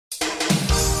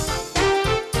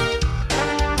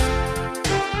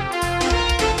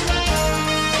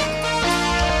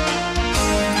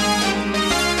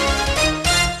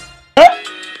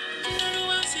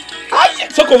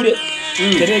Ariko uri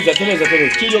tereza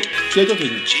kiro cyeto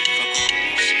kinyi.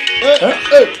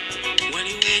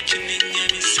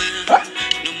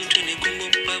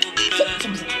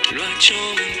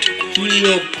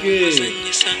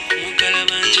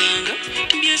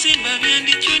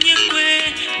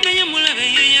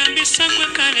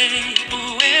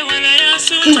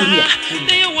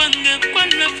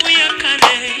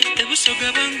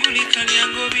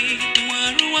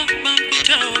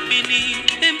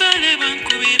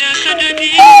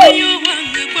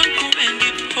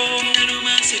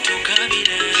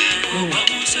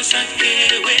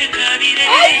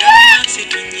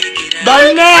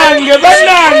 Banange.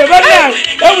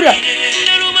 Ebura.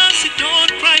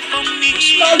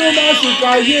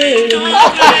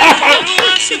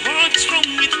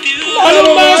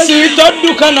 Nalumansi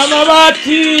tadduka na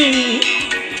mabati.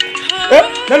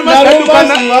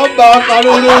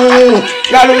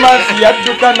 Nalumansi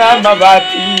yadduka na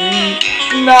mabati.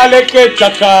 Naleke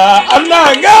chaka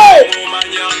anange.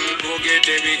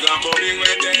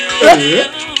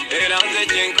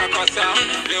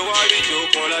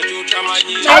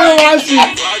 Nalumansi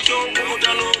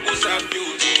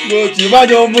Goti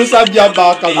banyo musabya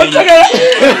baka.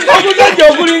 Akutajja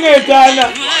okulinga etaana.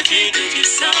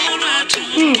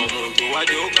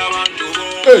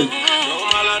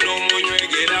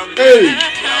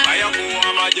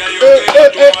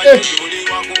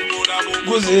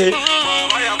 Guze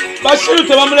Bashiru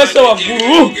tebamulese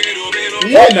waggulu.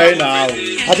 Naye naawe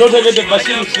Atotegedde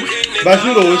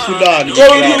Bashiru ow'e Sudan.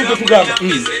 Oluyimba tugamba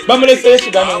bamulese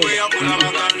Sudan.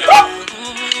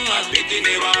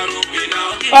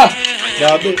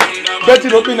 Beti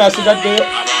Robina asigaddeyo.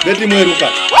 Beti mweruka.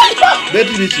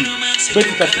 Beti biki.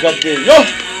 Beti tasigaddeyo.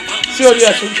 Siori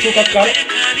asuka kale.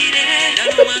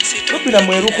 Robina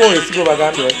mweruka oyo sigo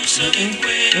bagambe.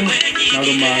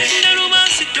 Nalumansi.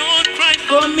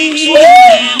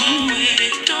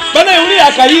 Bana uli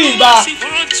akayimba.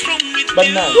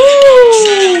 Bana.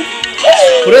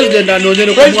 President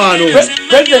anonyere ku mwana oyo.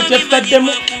 President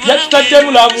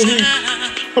yataddemu love him.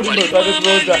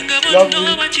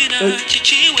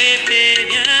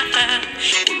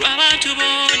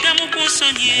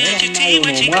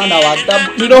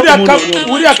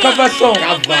 Uri akava song.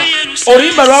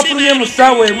 Oluyimba lwafulumye mu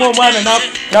ssaawa emu omwana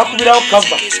nakubirawo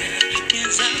kava.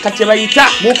 Kati bayita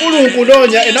mukulu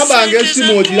nkunoonya enamba yange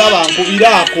esimu ogiraba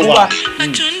nkubiraako.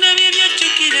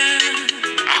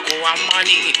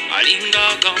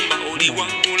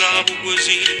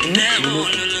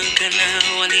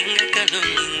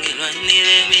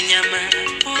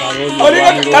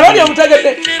 Karoli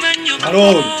omutegedde.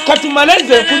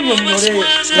 Katumaleze kunnyonnyole.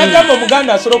 Nagamba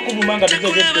omuganda asobola okuvumanga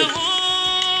tutegedde.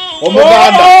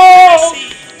 Omuganda.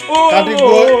 Kati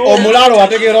gwe omulalo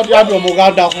wategeera otya nti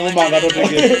omuganda akuvumanga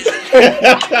totegedde.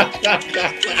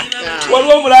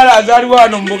 Waliwo omulala azaaliwo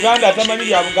wano mu Buganda atamanyi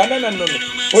bya Buganda nannono.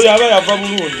 Oyo aba yava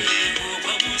bulungi.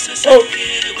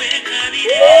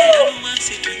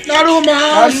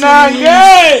 Nalumansi.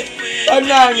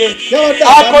 Anange.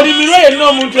 Akolimirwe yenna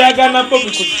omuntu yagana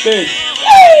Bobi ku stage.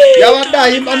 Yabadde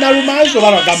ayimba Nalumansi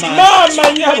oba Lagamansi.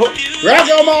 Namanyabo.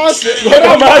 Lagamansi.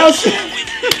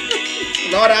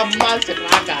 Nalumansi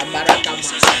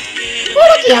Lagamansi.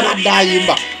 Olaki yabadde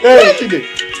ayimba.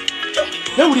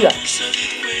 Newulira.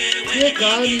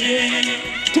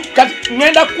 Kati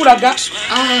ngenda kukulaga.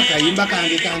 Kayimba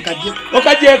kange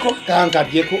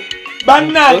kankadyeko.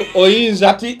 Bannange oyinza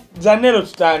ati Zanero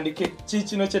tutandike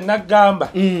kino kye nagamba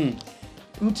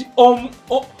nti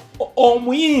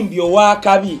omuyimbi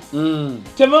owakabi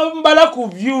temambala ku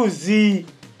views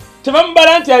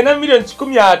temambala nti alina million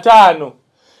 15.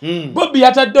 Bobi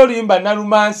yatadde oluyimba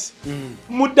Nalumansi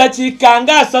mu ddakiika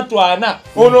nga 3-4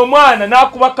 ono omwana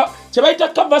nakuba kyebayita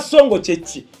cover song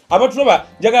kyeki abatuloba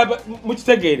njagala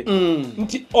mukitegeere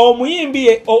nti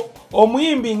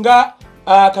omuyimbi nga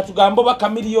katugambo ba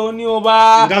Kamiliyoni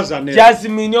oba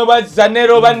Jasmine oba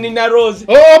Zanero oba Nina Rose.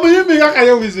 Omuyimbi nga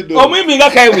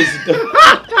Kaye Wisdom.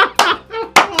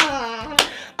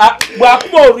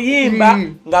 Bwakuba oluyimba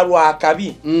nga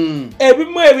lwakabi.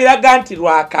 Ebimu ebiraga nti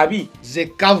lwakabi. Ze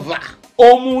cover.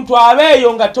 Omuntu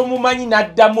abeeyo nga tomumanyi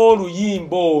n'addamu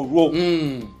oluyimba olwo.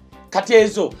 Kati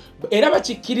ezo era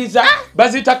bakikkiriza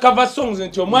bazita cover songs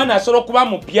nti omwana asobola okuba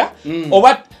mupya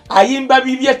oba ayimba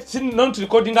bibye non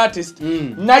recording artist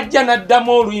najja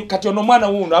naddamu oluyimba kati ono omwana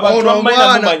wuno abantu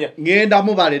bamanya ngenda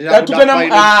mubalera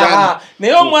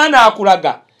naye omwana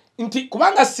akulaga nti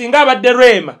kubanga singa abadde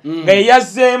Rema nga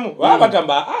Azeemu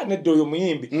bagamba nedda oyo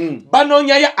muyimbi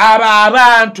banonyayo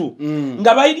abantu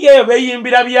nga bayiri eyo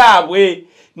beyimbira byabwe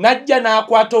najja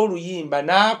n'akwata oluyimba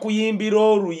n'akuyimbira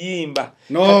oluyimba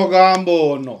n'ogamba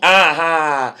ono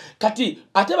aha kati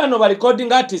ate bano ba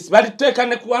recording artists baliteeka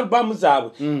ne ku album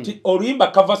zaabwe ti oluyimba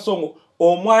cover song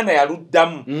omwana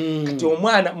yaluddamu kati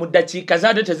omwana mu ddakiika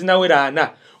zaate tezinawera ana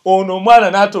ono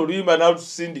omwana n'ata oluyimba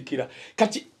n'alusindikira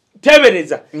kati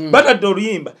tebereza batadde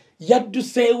oluyimba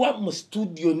yadduseewa mu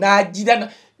studio n'agira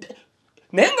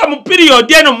naye nga mu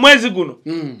period eno mu mwezi guno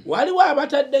waliwo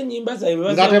abatadde ennyimba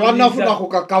zaabwe nga tebannafuna ku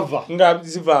kakava nga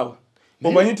zivaawa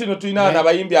omanyi nti no tulina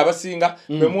abayimbi abasinga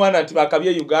bemuwana nti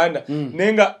bakabye Uganda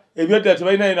naye nga ebyoddala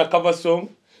tebalinayo na cover song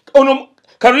ono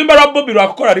kaluyimba lwa Bobi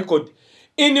lwakukola record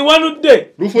in one day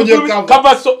lufunye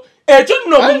cover song ekyo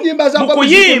nno ennyimba za Bobi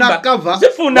zifuna cover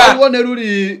zifuna waliwo ne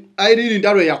luli Irene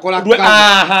Ndalo yakola cover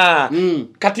aha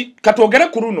kati katwogere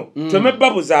ku luno tweme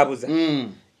babuzabuza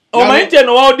omanyi nti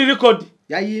eno world record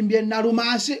yayimbye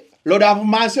Nalumansi Lord of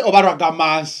Mercy oba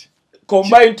Ragamansi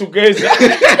combine together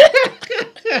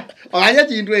omanyi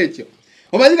kintu ekyo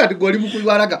omanyi kati goli mukulu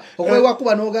walaga okwewa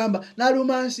kuba n'ogamba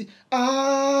Nalumansi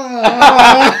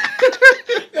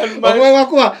okwewa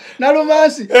kuba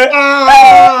Nalumansi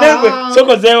nengwe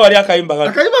sokozeewo wali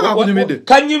akayimba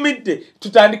kanyumidde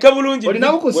tutandike bulungi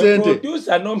olinamu ku sente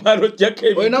producer nomalo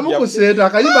jake olinamu ku sente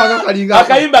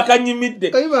akayimba kanyumidde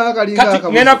kati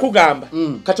ngenda kugamba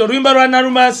kati oluyimba lwa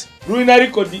Nalumansi lulina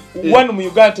record one mu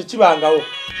Uganda tekibangawo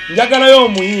njagalayo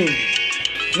omuyimbi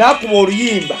nakuba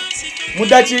oluyimba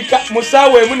mudakiika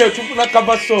musaawa emu netufuna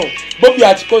cover song Bobi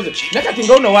akikoze nakati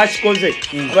nga uno wakikoze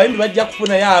abayimbi bajja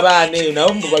kufunayo abaana eyo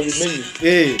nawe mbu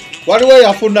babimenye waliwo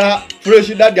yafuna fresh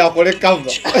dad akole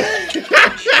cover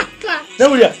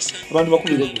nawulya abantu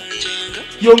bakubirego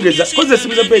yongeza koze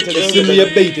esimu za beitere esimu ye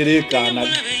beitere kana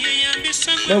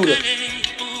nawulya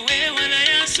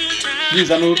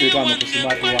biza n'oteekama ku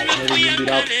smart watch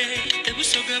n'oluyimbirako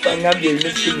bangambye erina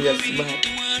esimu ya smart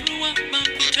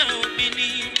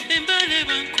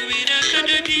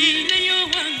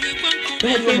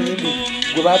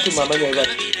gwe batuma amanya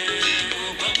ebati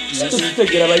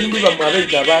tuzitegera abayimbi bamwe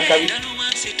abeita abakabi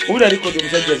owulira likodi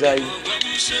omusajja zayi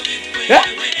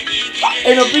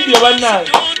eno vidiyo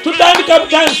bannange tutandika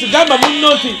butansi gamba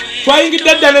munno nti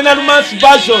twayingidde ddala ne Nalumansi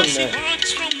version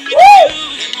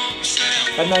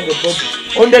bannange Bobi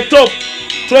on the top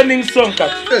trending song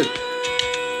kati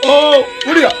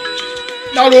wulira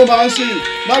Nalumansi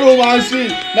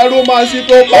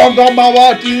tobanga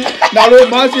mabati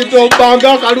Nalumansi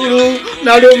tobanga kalulu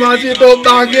Nalumansi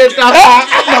tobanga ettaka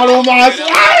Nalumansi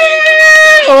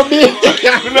Bobi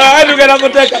nalugera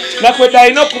kuteeka nakwedda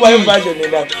alina okubayo version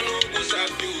endala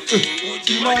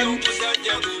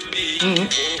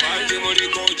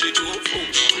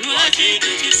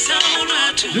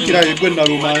jukira yegwe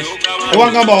Nalumansi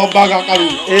ewangamba wabanga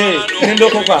kalulu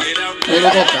nendokoka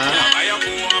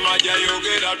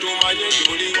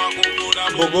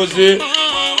bogoze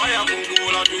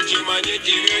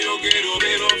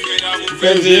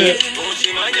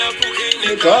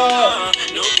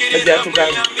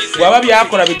waba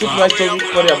byakola bitufu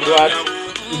bakitobikolera mu lwatu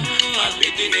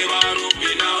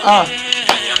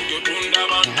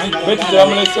beti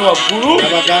tebamulese waggulu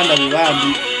abaganda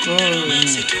bebambi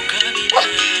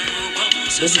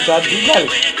beti tadigale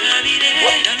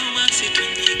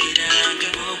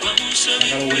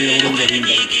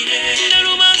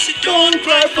Don't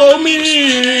cry for me.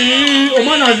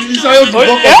 Omwana azisayo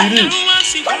ziboko biri.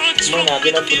 Omwana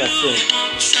agenda funa sente.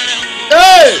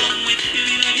 Hey!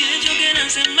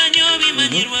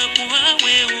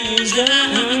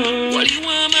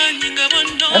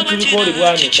 Antibikoli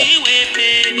bwanika.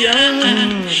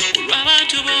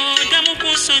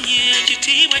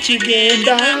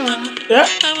 Kigenda.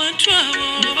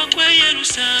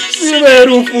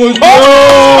 Siberufuzo.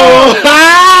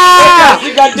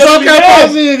 Soka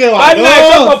pozive wa. Ana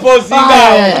soka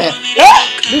pozive.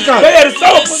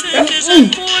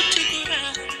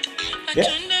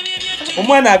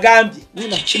 Omwana agambye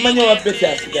kimanyi wa bete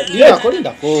asigadde. Ye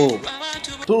akolindako.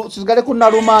 Tusigale ku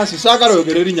Nalumansi saagala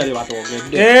oyogera erinnya lye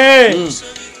batwogedde.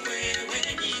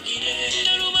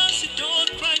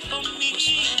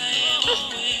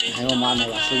 Naye omwana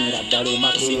yasomera ddala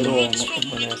Makerero omwo.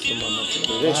 Omwana yasoma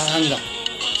Makerero. Anga.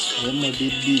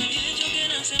 Emodidi.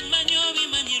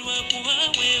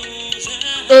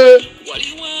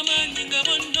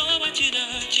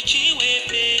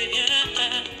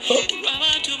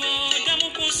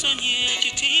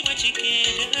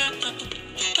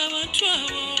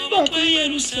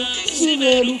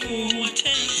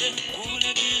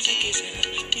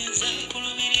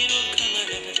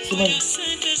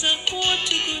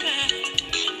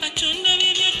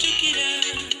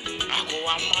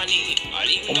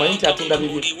 omanyi nti atunda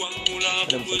bibiri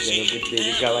omusajja yogedde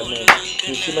ebigaba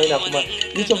nekimaina kuma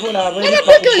nikyovola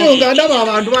abatekeyo nga ndaba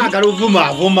abantu baagala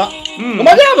ovumaavuma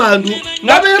omanyi abantu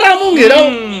nabeeramu ng'era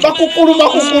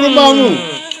bakukulumamu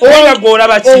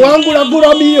owangula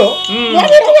gulamiyo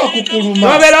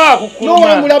nabeera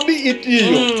wakukuluma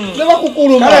biitiyo ne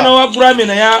bakukuluma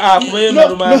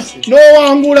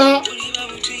n'owangula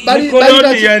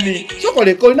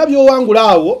sokoleko olina byowangula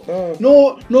awo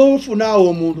n'ofuna awo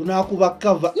omuntu n'akuba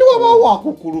kava niwaba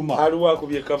wakukuluma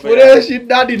Fresh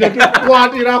Daddy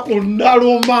tetukwatira ku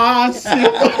Nalumansi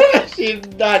Fresh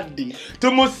Daddy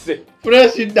tumusse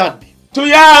Fresh Daddy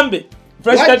tuyambe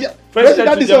Fresh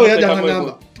Daddy so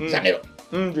yajangamba sanero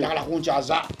yakala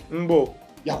kunchaza mbo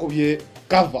yakubye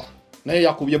kava naye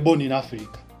yakubye Born in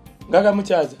Africa ngaga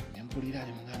muchaza mpulira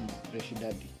ali mugamba Fresh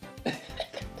Daddy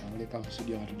amuleka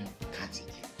msudia watu ne kazi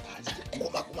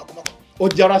kuma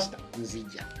ojja rasta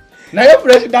nzija naye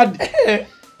Fresh Daddy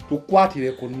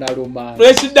tukwatire ku Nalumansi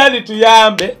Fresh Daddy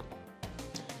tuyambe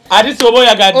ati sobo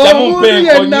yagaddamu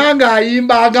mpenko nanga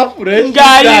ayimbanga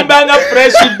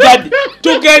Fresh Daddy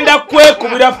tugenda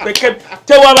kwekubira feke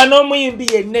tewaba n'omuyimbi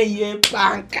yenna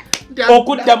yebanka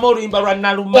okuddamu oluyimba lwa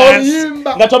Nalumansi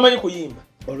nga tomanyi kuyimba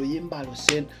oluyimba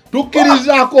lusene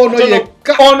tukkirizaako ono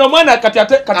yekka ono mwana kati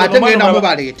ate ngenda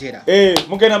mubaleetera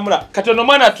mugenda mula kati ono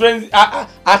mwana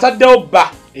ataddewo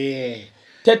bba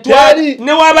tetwali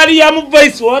newabali ya mu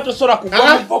voice waba tosobola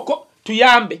kugwa mu voko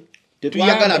tuyambe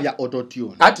tetwagala bya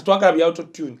autotune ati twagala bya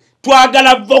autotune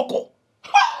twagala voko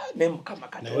ne mukama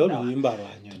kati nayo oluyimba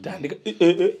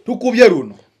lwanyo tukubye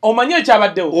luno omanye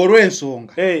ekyabaddewo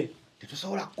olw'ensonga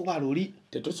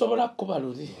tetusobola kuba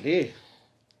luli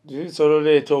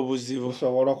Sololeeta obuzibu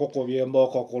sobola kukubya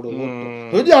emboko ku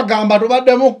lubuto tujagamba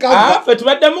tubadde mu kava ffe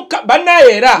tubadde mu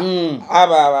bannaye era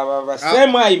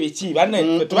basemu ayi biki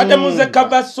bannaye tubadde mu ze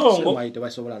kava songo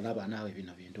tebasobola naba naawe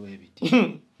bino bintu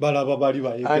ebiti balaba bali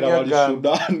bayekera bali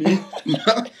Sudani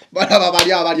balaba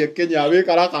bali abali Kenya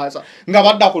abekalakasa nga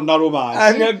badda ku Nalumansi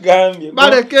anyagambye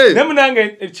baleke ne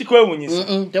munange ekikwewunyisa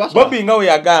Bobi nga we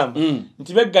yagamba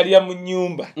nti beggalira mu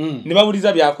nyumba ne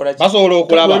bawuliza byakola basobola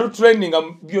okulaba training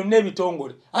byonna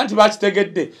ebitongole anti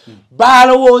bakitegedde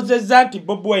balowoozezza nti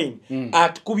Bobi Wine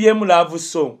atukubyemu love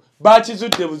song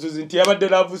bakizudde buzuzi nti yabadde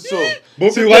love song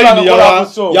Bobi Wine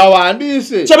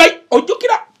yawandiise kyebayi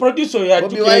ojjukira producer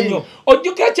yajjukira nnyo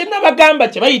ojjukira kye nabagamba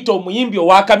kye bayita omuyimbi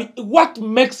owakabi what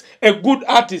makes a good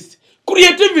artist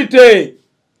creativity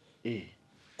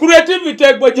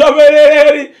gwe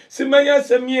gyobereri simanya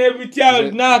semye ebitya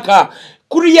naka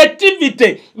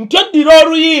creativity ntoddira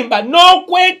oluyimba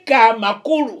n'okweka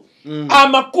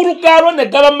amakulu gaalwo ne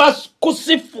gaba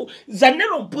makusifu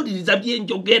zannero mpuliriza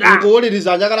byenjogera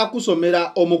okuwuliriza njagala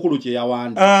kusomera omukulu kye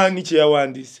yawandiise ni kye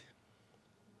yawandiise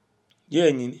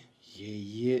yenyini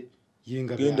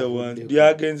genda wansi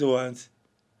byagenze wansi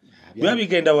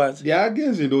byabigenda wansi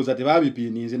byagenze ndowooza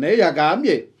tebabipiiniize naye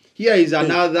yagambye here is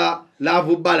another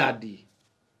love ballad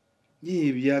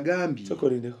byagambye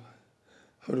sokolindeko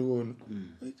oluwono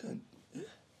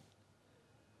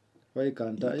why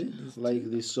can't I like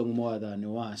this song more than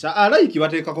once like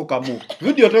bateekako kamu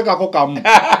video teekako kamu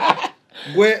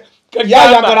gwe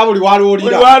yayagala buli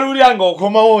walulira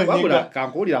ng'okomawo nyiga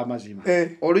kankuwulira amazima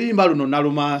oluyimba luno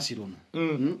Nalumansi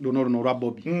luno olwa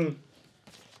Bobi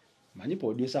manyi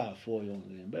producer afooyo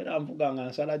mbeera nvuga nga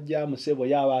nsala jjamu ssebo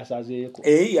yaba asazeeko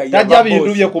tajja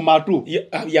bintu bye ku matu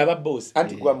yaba boss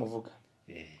anti gwa muvuga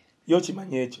yo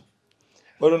kimanyi ekyo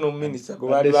olwo omuminisita gwe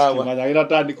baali bawa era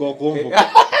tandika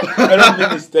okumvuga era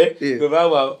omuminisita gwe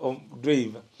bawa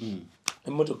driver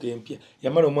emmotoka empya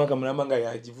yamala omwaka mulamba nga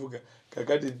yagivuga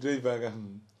kakati driver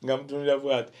nga mutunira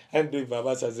bwati andi driver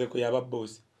abasazeeko yaba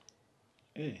boss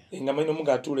nga manyi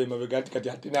omuga atuula emabega ati kati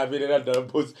ate nabeerera ddala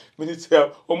boss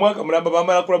minisita omwaka mulamba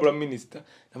bamala kulabula minisita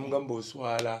namugamba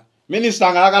oswala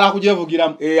minisita nga ayagala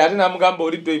kujevugiramu ate namugamba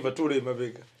oli driver tuula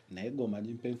emabega naye gwe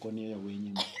omanyi mpenkoni eyo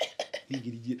wenyuma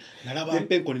nalaba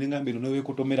mpenkoni nengambiro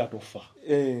neweekutomera tofa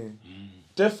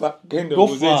tefa genda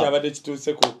obuuza ekyabadde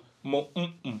kituuse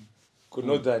ku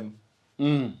northern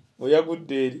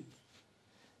oyagudde eri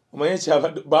omanyi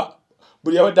ekyabadde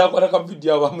buli yabadde akola ka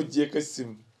vidiyo bamuggyeko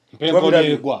essimu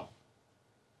mpenkonegwa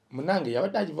munange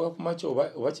yabadde agivuga ku makyo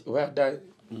oba yadde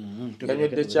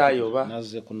yanywedde kyayi oba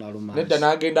nazze ku Nalumansi nedda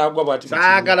n'agenda agwa bwati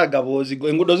saagala gaboozi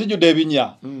enguudo zijjudde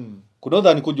ebinya ku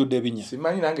northern kujjudde ebinya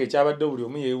simanyi nange ekyabadde buli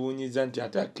omu yeewuunyiza nti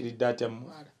ate akkiridde atya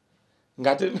muwala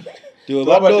ng'ate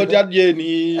tewabadde otya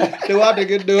jeni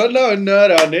tewategedde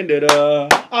wanawanarandendera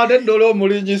ate ddola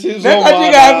omulinyisiza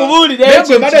omwana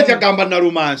gwe mbadde kyagamba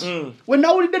Nalumansi we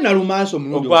nawulidde Nalumansi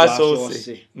omulundi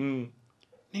ogwasoose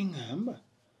neŋŋamba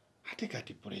ate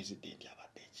kati pulezidenti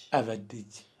abadde ki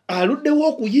abaddeji aluddewo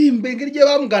okuyimba engeri gye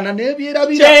bamugana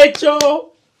n'ebyerabira kyekyo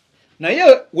naye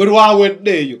we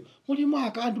lwaweddeeyo mulimu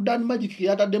akantu Dan Magic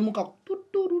yataddemu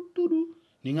tutturuturu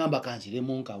ningamba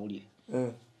kanziremu nkawulire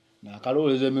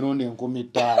nakaloweza emirundi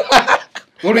 15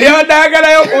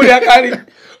 oluyabadagalayo kuwulira kali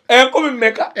 10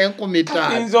 mmeka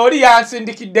 15 nze oli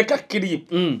yansindikidde ka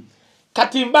clip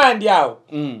kati mba ndi awo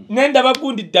nendaba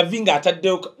gundi Davinga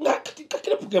ataddeyo nga kati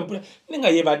kakilipu kempula ninga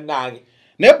ye bannange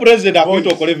ne president akwita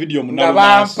okole video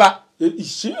Nalumansi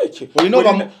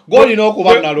olina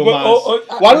okuba Nalumansi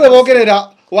waliwo bogerera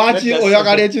waki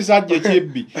oyagala ekisajja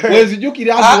ekibbi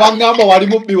wezijukira nti wangamba wali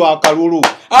mubbi wa kalulu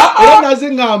era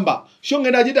nazingamba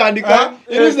shongenda gitandika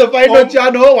it is the final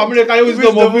channel wamulekayo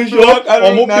wisdom official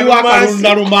omubbi wa kalulu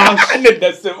Nalumansi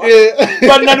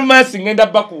Nalumansi ngenda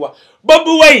bakuwa Bobi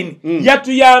Wine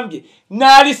yatuyambye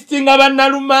n'alistinga ba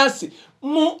Nalumansi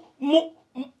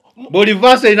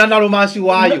Bolivase ina Nalumansi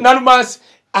wayo Nalumansi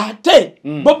ate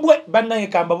Bobi bannaye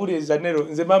kambabule Zanero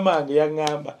nze mamange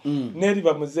yangamba neri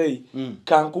bamuzeyi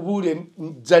kankubule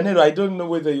Zanero I don't know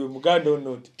whether you Muganda or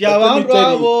not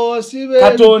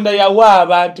Katonda yawa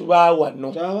abantu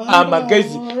bawano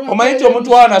amagezi omanyi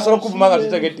omuntu wana asobola kuvumanga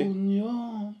tutegete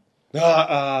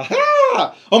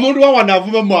omuntu wawana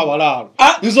avuma mu abalalo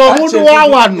nzo omuntu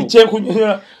wawano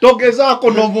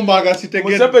togezaako novumbaga sitegete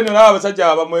Museveni n'abo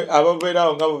abasajja abamwe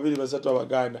ababeerawo nga 2-3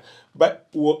 abaganda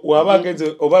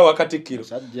wabagenze oba wakatikiro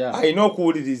ayina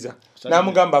okuwuliriza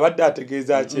n'amugamba abadde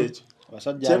ategeeza kyekyo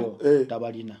abasajja abo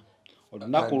tabalina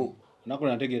olunaku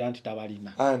nategeera nti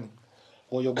tabalina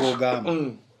oyo gogamba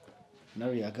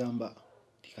nawe yagamba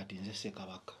tikati nze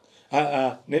Ssekabaka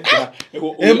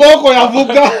emboko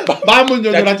yavuga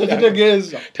bamunyonyola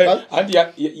kyekitegeeza anti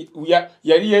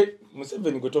yaliye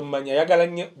Museveni gotomanya yagala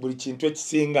nnyo buli kintu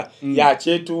ekisinga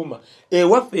yakyetuuma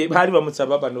ewaffe baali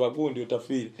bamusaba bano bagundi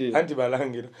otafiire anti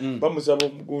balangira bamusaba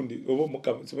omugundi oba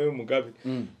omukamusebe Mugabe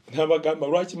n'abagamba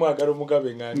lwaki mwagala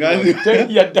Omugabe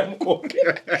ngandi yaddamu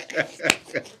kwogera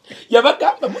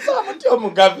yabagamba musaba muti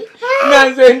Omugabe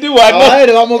nanze ndi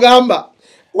wano bamugamba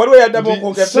waliwo yaddamu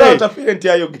okwogera otafiire nti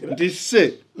ayogera nti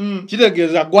se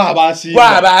kitegeeza gwa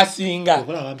abaasinga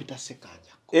obola bampita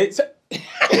Sekanja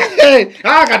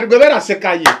kati gwebera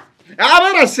Sekaye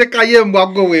abera Sekaye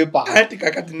mbwago wepa anti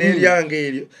kakati n'eryange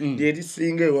eryo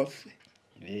lyerisinga ewaffe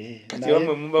kati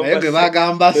naye gwe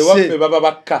bagamba ewaffe baba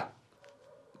bakka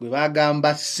gwe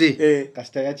bagamba se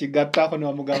kasita yakigattako ne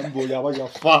bamugamba oyo aba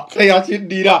yafa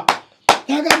teyakiddira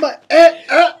yagamba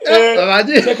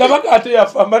Sekabaka ate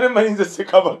yafa mbane mayinze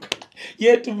Sekabaka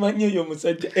yetumanye oyo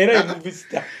musajja era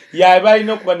emuvisita yaba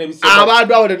alina okuba n'ebisebo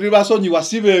abantu abo tetuli basonyiwa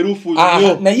si beerufu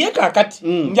nnyo naye kakati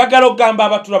njagala okugamba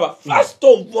abatulaba first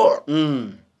of all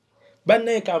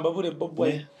bannaye kambabule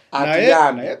Bobi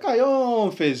naye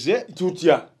kayonfeze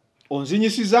tutya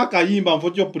onzinyisiza akayimba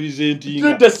nfo kyo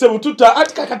presentinga tutesebu tuta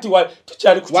ati kakati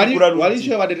tukyali kuchigula wali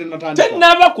badde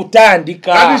tenaba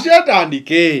kutandika kati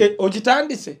kyetandike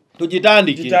ogitandise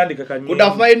tugitandike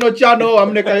kuda final channel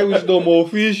wamulekayo wisdom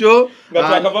official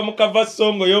ngatakava mu cover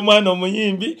song y'Omwana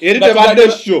omuyimbi eri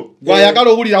tebadde show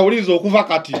gwayagala owuliriza okuva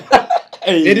kati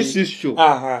eri si show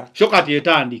show kati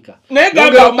etandika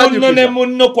negamba munno ne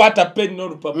munno kwata pen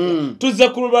n'olupapula tuze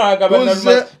kulubaga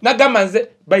nagamba nze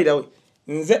by the way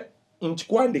nze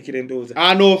nchikwandikire ndoza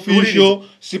an official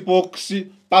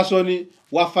spokesperson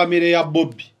wa family ya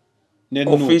Bobi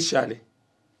officially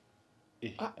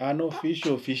an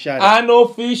official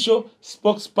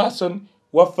spokesperson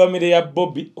wa family ya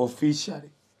Bobi officially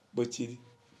bochiri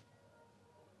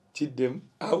chidem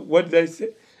what did I say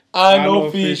an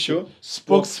official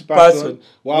spokesperson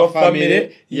wa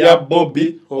family ya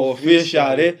Bobi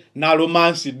officially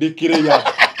Nalumansi dikire ya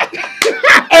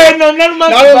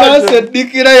Nalumansi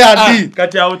dikire ya di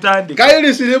kati awutandika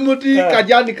Kaye sirimuti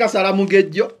kajani kasala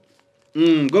mugejjo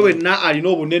gowe na alina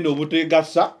obunene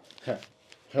obutegasa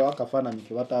akafaananyi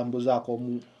ke batambuzaako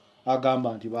mu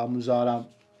agamba nti bamuzaala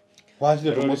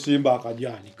wazire tumusimba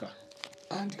akajanika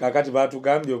anti kakati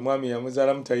batugambye omwami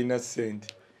yamuzaala mutalina ssente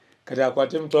kati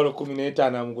akwate emitwalo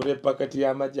 15 amugule pakati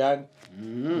y'amajani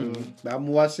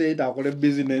bamuwa sente akole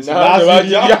business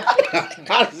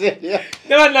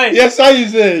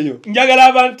yesayize eyo njagala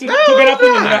abantu tugera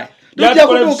kunyumira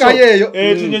yakutuukayo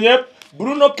eyo tunyonye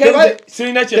Bruno Kenze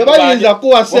sirina kye tebayinza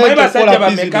kuwa sente kola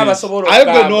business ayo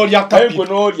gwe n'olya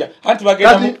kapita anti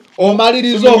bagenda mu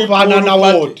omaliriza ofaanana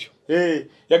wotyo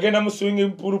yagenda mu swinging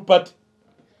pool party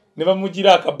ne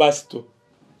bamugira akabasito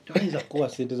tebayinza kuwa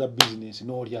sente za business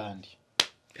n'olya ndi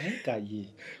Kaye.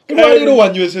 Kulwaliro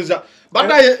wanyweseza.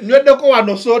 Badaye nywedeko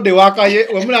wano sode wakaye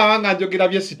wemulaba nga njogera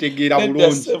bye sitegeera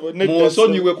bulungi.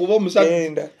 Musonyiwe kuba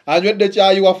omusajja. Anywedde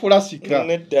kyayi wa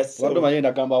fulasika. Wabbe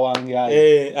mayenda gamba wange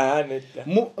ayi. Nedda.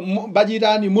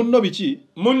 Bajirani munno biki?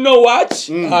 Munno watch.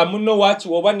 Munno watch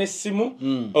woba nessimu.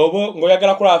 Obo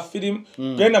ngoyagala kola film.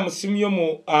 Genda mu simu yo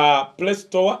mu Play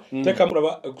Store. Teka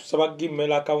mulaba kusaba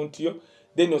Gmail account yo.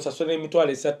 Then osasona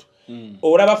emitwalo 3.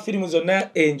 Olaba filimu zonna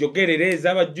enjogerere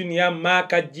ezaba Junior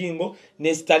Maka Jingo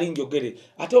ne Starling njogere.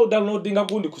 Ate o downloadinga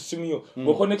gundi ku simu yo.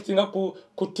 Go connectinga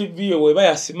ku TV yo weba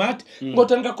ya smart.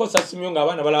 Ngotanga kosa simu yo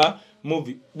ngabana bala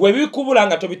movie. Bwe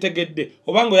bikubulanga tobitegedde.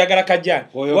 Obango oyagala kajjana.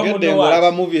 Oyogedde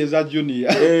olaba movie eza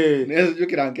Junior.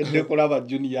 Nezijukira nkedde kolaba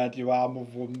Junior ati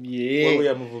bamuvumye. Wewe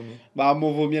yamuvumye.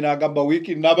 Bamuvumye nagamba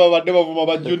wiki naba badde bavuma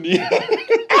ba Junior.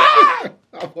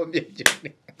 Bamuvumye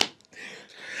Junior.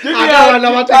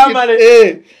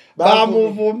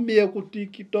 Bamuvumye ku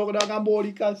TikTok nagamba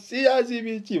olika siyazi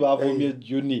biki bavumye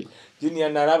Junior.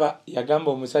 Junior nalaba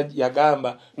yagamba omusajja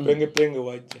yagamba penge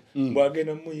wajja.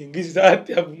 Mbwagena muyingiza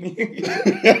ati abumuyingiza.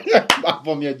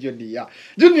 Bavumye Junior.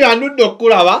 Junior anudde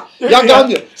okulaba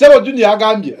yagambye sebo Junior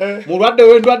yagambye mulwadde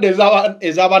wendwadde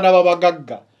ez'abaana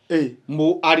babagagga.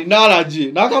 Mbu alina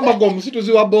alaji nakamba go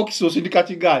omusituzi wa box osindika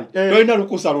kigali toyina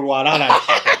lukusa lwalala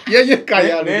yeye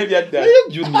Kaye nebyadda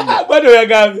Junior bado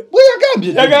yagambye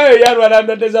yalwala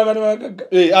ndoteza abana bagaga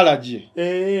alaji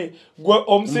gwe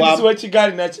omusituzi wa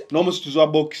kigali nachi n'omusituzi wa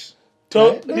box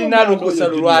to lina lukusa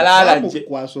lwalala je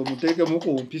kwaso muteke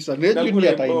muko mpisa ne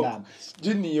Junior tayina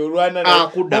Junior olwana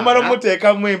omala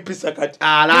muteka mu empisa kati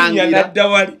Junior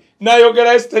nadawali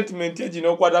nayogera statement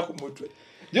yagino kwata ku mutwe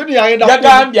Junior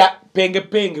yagambya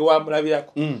penge wa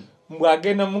mulabirako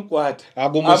mbwagenda mukwata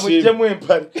amujje mu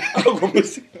empale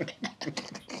agumusi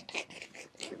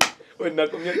wena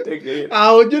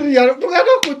kumyetegera Junior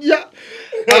tukaka kujja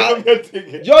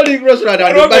Jolly Restaurant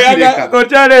alibasireka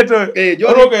hoteleto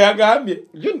Orogo yagambye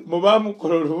mubamu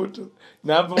kololubuto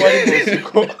namba wali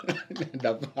musiko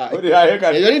ori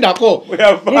ayeka eyo ndako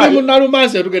muri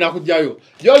Nalumansi tugenda kujjayo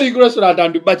Jolly Restaurant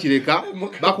andibakireka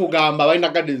bakugamba balina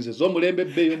gardens zo mulembe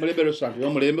beyo mulembe restaurant yo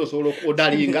mulembe osolo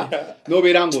odalinga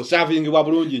nobeera ngo serving bwa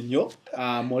bulungi nnyo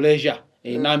mu leisure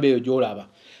enamba eyo gyolaba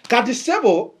kati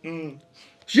sebo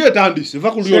Shietandise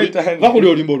vakuli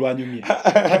olimbo lwanyumya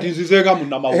kati nzizenga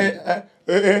munamawo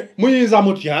muyinza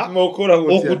mutya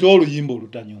okuta oluyimba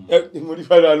olutanyuma muri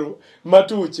falalo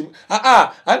matuchi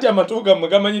anti amatuga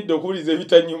mwegamanyidde okubuliza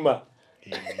ebitanyuma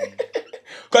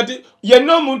kati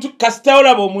yenna omuntu kasita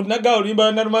olaba omuntu naga oluyimba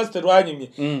lwa Nalumansi terwanyumye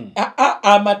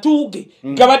amatuge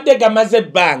gabadde gamaze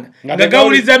ebbanga nga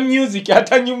gawuliza music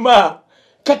atanyuma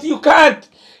kati you can't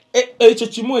ekyo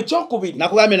kimu ekyokubiri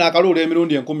nakugambye nakalula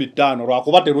emirundi 15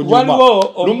 lwakuba terunyuma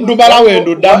ndumala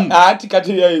wendo damu ati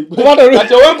kati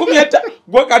kati wenkumyeta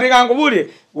gwe kati kangubulye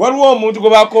waliwo omuntu gwe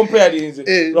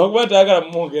bakomparinze lwakuba tayagala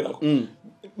mumwogerako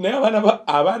naye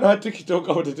abaana ba TikTok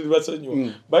awo tetuli basonyiwa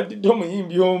baddidde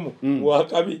omuyimbi omu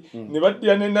wakabi ne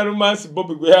baddira ne Nalumansi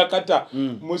Bobi gwe yakata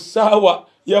mu ssaawa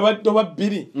yabadde oba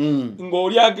 2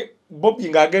 ng'oli Bobi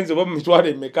ng'agenze oba mu mitwalo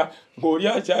emeka ng'oli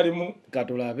akyalimu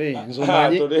katulabe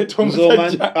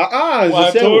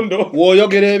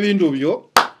woyogera ebintu byo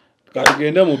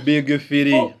katugende mu Big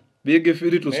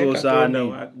Firi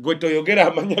tusoosaane gwe toyogera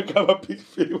amanya gaba Big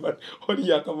Firi oli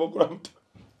yakamukula muto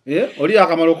oli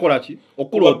yakamala okola ki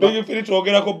okulota Big Firi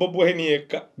twogerako Bobi Wine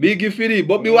yekka Big Firi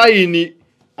Bobi Wine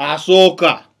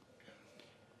asooka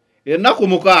ennaku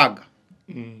 6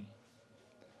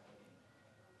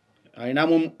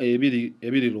 ayinamu ebiri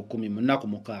 10 munnaku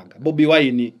 6 Bobi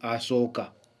Wine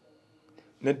asooka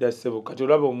nedda sebo kati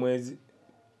olaba omwezi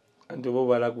anti oba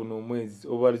bala guno omwezi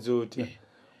obalizo oti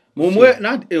mumwe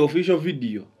not official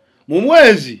video mu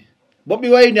mwezi Bobi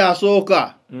Wine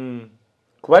asooka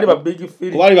kubali ba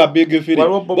Big Firi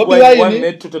Bobi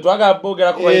Wine tetwaga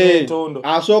bogera ko Wine etondo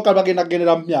asooka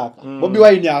bagendagendera mu myaka Bobi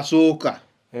Wine asooka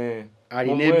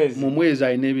aline mu mwezi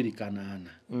ayine ebiri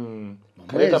 8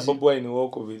 kaleta Bobi Wine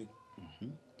wokubiri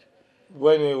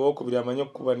Wine wokubiri amanyo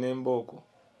kuba nemboko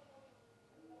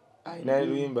ayina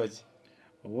Oluyimba ki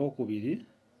wokubiri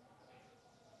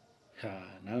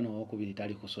nayo wokubiri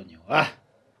tali kusonyiwa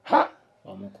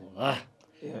omukulu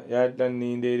yadda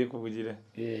ninde eri kubugira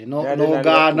no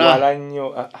gana wala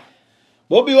nnyo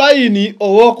Bobi Wine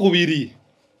owokubiri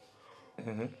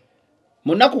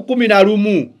munaku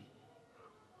 11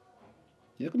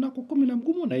 yekunaku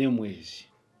 11 naye mwezi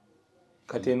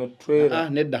kati eno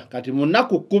trailer nedda kati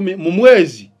munaku 10 mu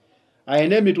mwezi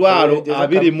ayine emitwalo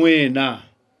 24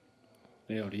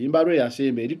 Oluyimba lwe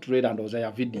yasembe eri trailer ndoza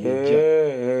ya video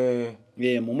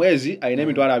mu mwezi ayine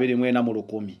emitwalo 24 mu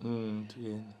 10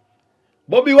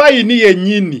 Bobi Wine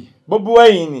yennyini. Bobi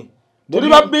Wine. Tuli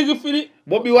ba big fili.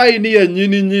 Bobi Wine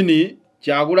yennyini nyini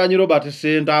Kyagulanyi Robert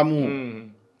Sentamu.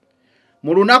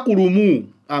 Mu lunaku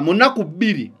lumu, mu nnaku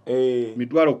 2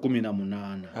 mitwalo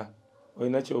 18.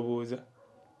 Oyina kyobuuza?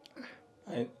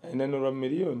 Ayina n'olwa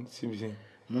miliyoni sibye.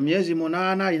 Mu myezi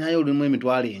 8 alinayo olumu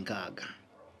emitwalo 6.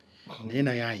 Naye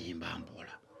naye ayimba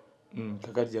mpola.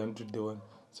 Kakati yantudde wano.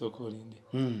 Sooka olinde.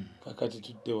 Kakati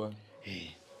tudde wano.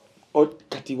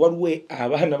 Kati waliwo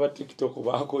abaana ba TikTok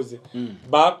baakoze.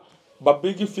 Ba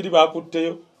big fili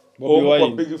baakutteyo. Oba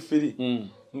big fili.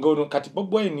 Ngono kati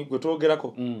Bobi Wine gwe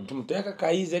twogerako tumuteeka ka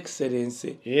his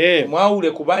excellence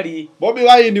mwawule kubali Bobi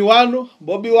Wine 1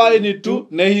 Bobi Wine 2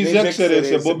 ne his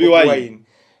excellence Bobi Wine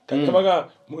kamaga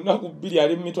munaku 2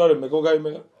 ali mitwalo mekoga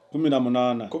imeka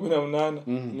 18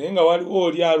 nenga wali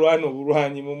oli alwana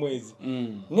obulwanyi mu mwezi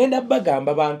ngenda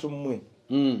bagamba bantu mmwe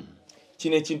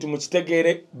kino ekintu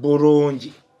mukitegeere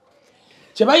bulungi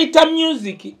kyebayita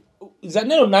music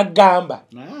zanero nagamba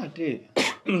ate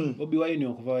Bobi Wine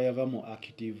okuva yava mu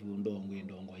active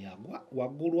endongo yagwa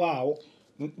waggulu awo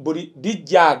buli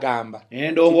dijja agamba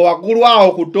endongo waggulu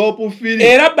awo ku top 3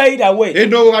 era by the way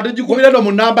endongo kati gikubira no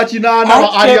mu namba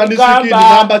 8 ali anisikini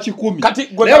namba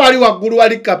 10 naye wali waggulu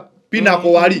wali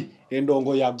kapinako wali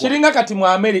endongo yagwa kiringa kati mu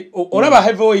America olaba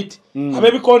heavyweight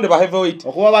abebikonde ba heavyweight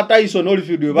okuba ba Tyson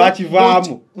Holyfield we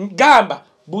bakivaamu gamba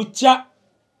bucha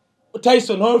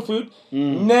Tyson Holyfield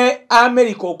ne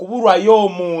America okubulwayo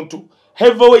omuntu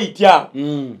heavyweight ya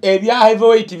ebya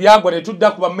heavyweight byagwa ne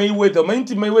tudda kuba Mayweather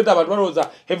Mayweather abantu baloza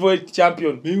heavyweight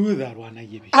champion Mayweather alwana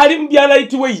yebe ali mbya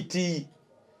lightweight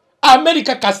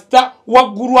America kasta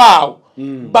wagurwao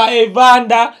ba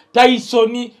Evander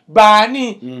Tyson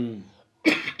bani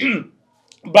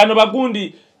bano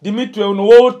bagundi Dimitri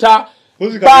Unwota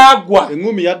bagwa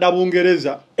engumi yadda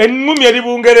Bungereza engumi eri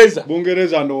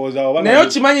Bungereza ndowooza oba nayo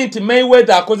kimanyi nti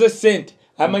Mayweather akoze sente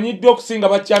amanyiddwa okusinga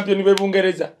ba champion be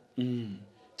Bungereza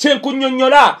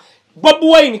kyenkunyonnyola Bobi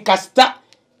Wine kasta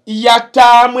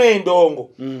yatamu endongo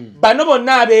bano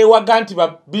bonna abeewaga nti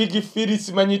ba big fili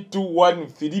simanyi 2-1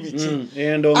 fili biki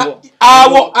endongo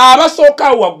awo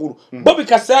abasooka waggulu Bobi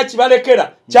kasa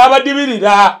kibalekera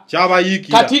kyabadibirira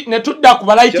kyabayikira kati ne tudda ku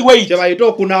ba lightweight kyabayita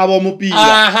okunaaba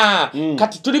omupiira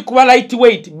kati tuli ku ba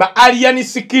lightweight ba alien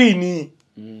skin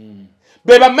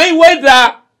beba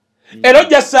Mayweather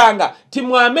eroja sanga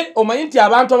timwame omanyi nti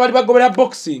abantu abali bagobera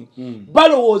boxing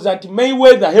balowooza nti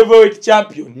Mayweather heavyweight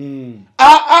champion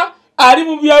ali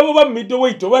mu byabo ba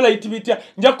middleweight oba lightweight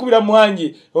nja kubira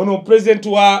muhanji ono president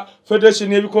wa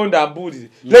federation y'ebikonda ambulire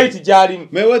light jali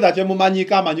Mayweather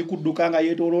kyemumanyika amanyi kudduka nga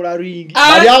yeetoloola ring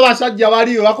bali abasajja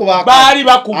baliyo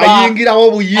bakuba ayingirawo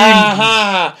obuyingi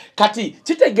kati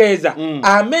kitegeeza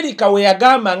America we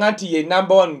yagamba nti ye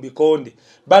number 1 bikonde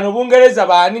bano Bungereza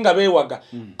baani nga beewaga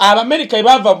America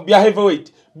ibava mu bya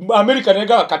heavyweight America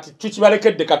negaba kati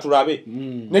tukibalekedde katulabe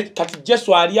ne kati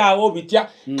Jesu ali awo bitya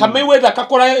Mayweather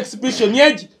kakola exhibition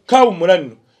yeji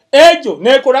kawumulanno ejo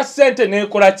nekola sente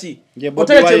nekola ki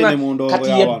kati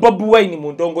ye Bobi Wine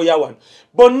mu ndongo ya wano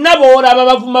bonna boolaba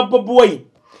bavuma Bobi Wine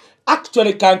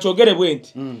actually kanchogere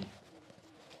bwenti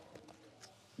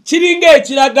kiringa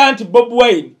ekiraga nti Bobi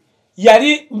Wine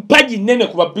yali mpaji nene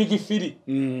kuba big fili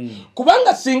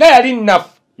kubanga singa yali nafu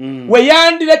we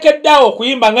yandirekeddawo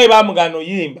okuyimba nga bamugano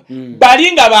yimba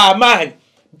balinga baamanyi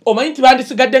omanyi nti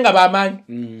bandisigadde nga baamanyi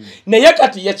naye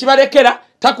kati yakibalekera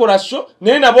takola sho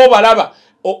naye nabo balaba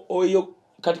oyo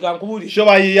kati kankubuli sho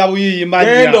bayiya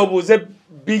buyiyimanya genda obuuze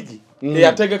bigi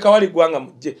eyategeka wali gwanga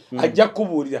mujje ajja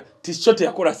kubuulira tisho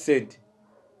teyakola sente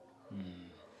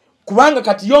kubanga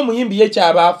kati y'omuyimbi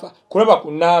yekyabaafa kulaba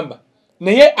ku namba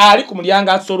naye ali ku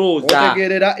mulyango asolooza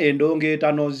otegerera endongo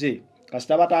etanoze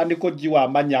kasita batandiko jiwa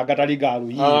amanya agatali ga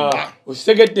Luyimba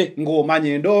osegedde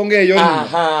ng'omanya endongo eyo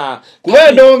kuba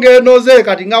endongo enoze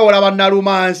kati nga olaba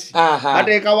Nalumansi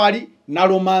ateeka wali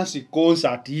Nalumansi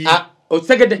concert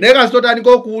osegedde naye kasita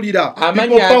otandika okuwulira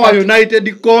People Power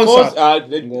United concert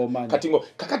ng'omanya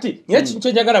kakati niye kintu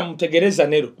kyenjagala mutegereza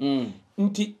nero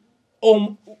nti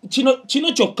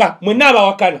kino kyokka mwenna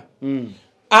abawakana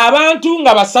abantu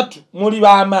nga 3 muli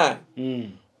b'amaanyi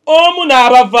omu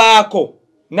n'abavaako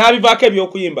n'abivaako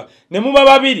ebyokuyimba ne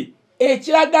muba 2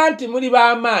 ekiraga nti muli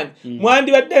b'amaanyi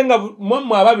mwandibadde nga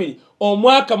mmwe ababiri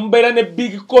omwaka mubeera ne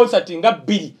big concert nga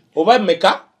 2 oba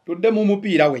mmeka tudde mu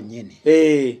mupiira wennyini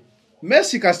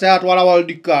Messi kasita yatwala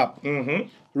World Cup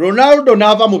Ronaldo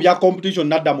n'ava mu bya competition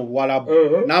nadda mu Buwalabu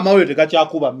n'amawulire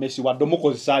tegakyakuba Messi wadde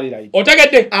omukozesa alirayi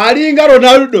otegedde alinga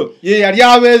Ronaldo ye yali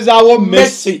abeezaawo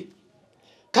Messi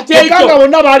kati ekyo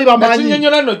bonna baali bamanyi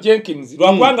nakinyonyola no Jenkins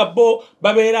lwakubanga bo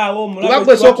babeeraawo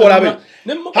omulabe soko olabe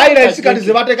highlights kati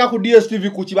ze bateeka ku DSTV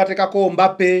kuki bateekako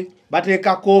Mbappe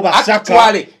bateekako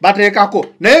Basaka bateekako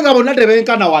naye nga bonna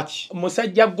tebenkana waki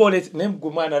musajja gole ne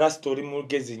mwana last story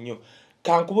mugezi nnyo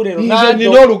kankubule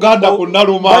Oluganda ku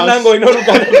Nalumansi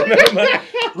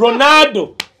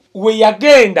Ronaldo we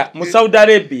yagenda mu Saudi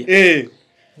Arabia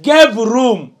gave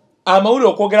room amawuli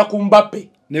okwogera ku Mbappe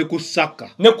ne kusaka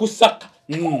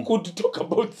could talk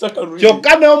about Saka really.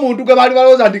 Kyokka ne omuntu gwe bali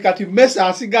balowooza nti kati Messi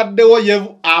asigaddewo ye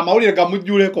amawulire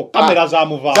gamujjuleko kamera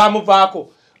zamuvaako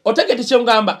otegete kye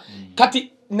ngamba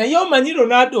kati naye omanyi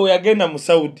Ronaldo yagenda mu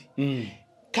Saudi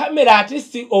kamera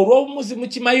atisi olw'omuzimu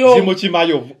kimayo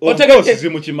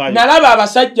nalaba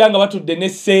abasajja nga batudde ne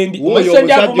sendi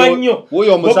omusajja avuma nnyo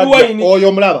oyo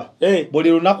omulaba buli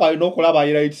lunaku alina okulaba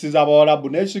highlights z'Abawarabu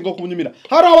n'ekisinga okumunyumira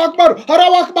Allahu Akbar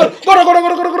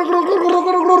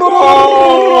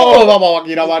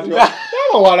babawagira batyo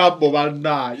Abawarabu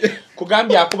bannaye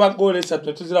kugambye akuba goal 3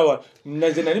 netuzirawa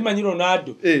naze nali manyi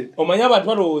Ronaldo omanyi abantu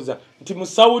balowooza nti mu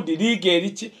Saudi league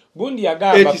eriki gundi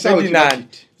yagamba Ferdinand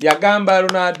yagamba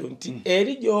Ronaldo nti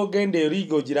eri gyogenda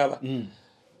league ogiraba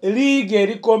league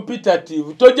eri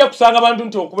competitive tojja kusanga abantu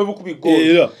nti okube bukubi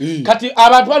goal kati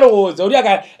abantu balowooza oli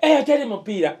aga ateri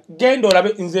mupiira genda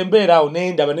olabe nze mbeeraawo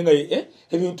nendaba nenga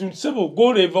ebintu nsebo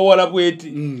goal eva wala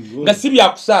bweti nga si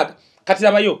byakusaaga kati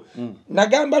labayo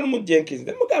nagamba lumu Jenkins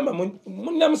mugamba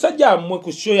munna musajja mmwe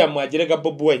ku show ya mwajirega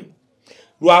Bobi Wine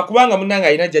lwakubanga munnanga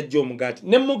alina jajja omugati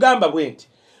ne mugamba bwenti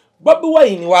Bobi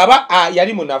Wine waba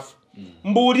yali munafu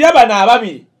mbuulira bana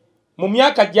ababiri mu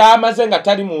myaka gyamaze nga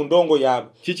tali mu ndongo yaabwe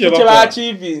kye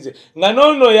baachivinze nga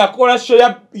nono yakola show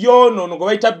ya yono ngo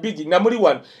bayita Big nga muri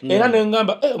wano era ne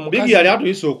ngamba Big yali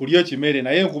atuyise okulya ekimere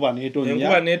naye enkuba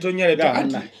netonya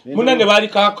munna ne bali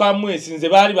kakamwesi nze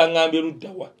bali bangambye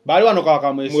luddawa bali wano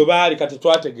kakamwesi mwe bali kati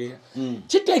twategeera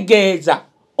kitegeeza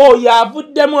oyo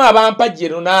avuddemu abampajje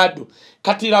Ronaldo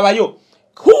kati labayo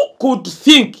who could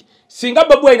think singa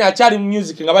Bobi Wine akyali mu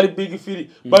music nga bali Big Fili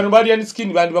bano bali ani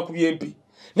skin bandi bakubye MP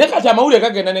ne kati amawulire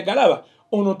gagenda ne galaba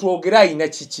ono twogera ina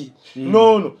kiki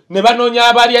nono ne banoonya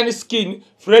abali ani skin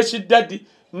fresh daddy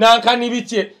nankani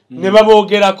biche ne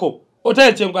baboogerako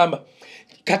otaye ngamba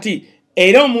kati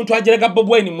era omuntu ajerega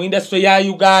Bobi Wine mu industry ya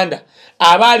Uganda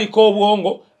abaliko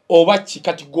obwongo oba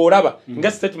kati goraba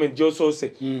nga statement josose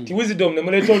ti wisdom ne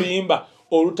muleto Oluyimba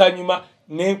olutanyuma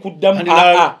ne kuddamu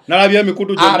nalabye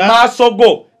emikutu gyonna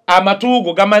amasogo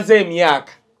amatugo gamaze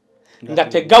emyaka nga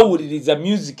tegawuliriza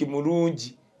music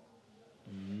mulungi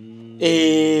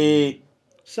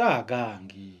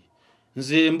saagangi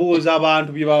nze mbuuza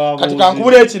abantu byebababuuza kati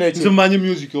kankubulire ekino ekyo nzimanyi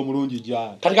music omulungi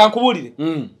gyali kati kankubulire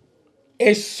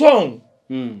a song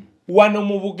wano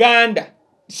mu Buganda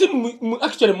si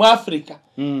actually mu Africa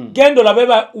gendo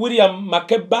labeba William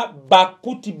Makeba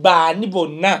bakuti bani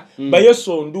bonna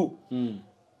bayosondu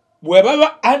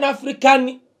bwebaba an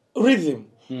African rhythm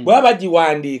bwaba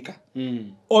jiwandika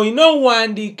oyino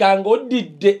wandika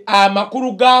ngodidde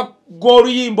amakuru ga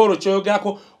Oluyimba olwo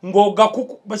kyogerako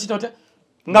ng'ogakuku bakitota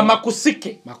nga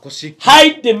makusike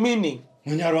hide the meaning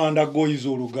Munyarwanda goyiza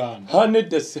Oluganda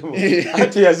hanedesemo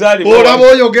ate yazali olaba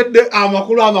oyogedde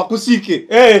amakulu amakusike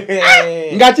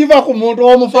nga kiva ku muntu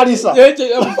w'omufalisa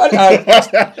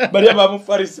bali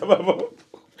abamufarisa babo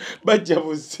bajja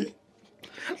buzi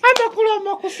amakulu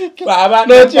amakusike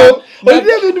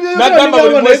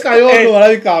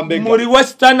muri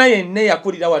western yenne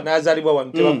yakulira wa nazalibwa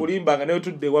wanu tebakulimbanga nayo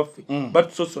tudde waffe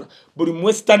batusosola buli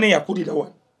western yakulira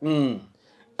wanu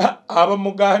aba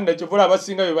Muganda kyovula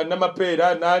abasinga be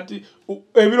bannamapeera nanti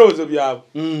ebirozo byabo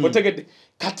otegedde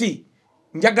kati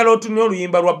njagala otunye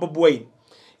Oluyimba lwa Bobi Wine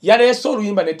yaleese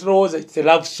Oluyimba ne tulowooza it's a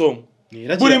love song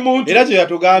buli muntu era kye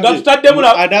yatugambye tutaddemu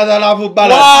another love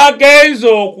balance wagenza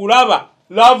okulaba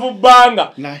love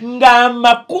banga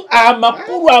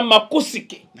ng'amakulu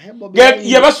amakusike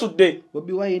yabasudde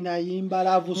Bobi Wine ayimba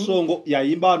love song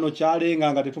yayimba wano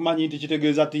kyalenga nga tetumanyi nti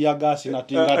kitegeeza tiyagasi na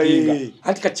tingatinga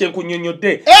ati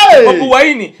kacyenkunyonyodde Bobi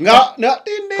Wine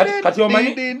kati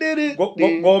omanyi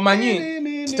ng'omanyi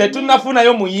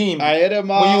tetunnafunayo muyimbi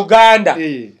mu Uganda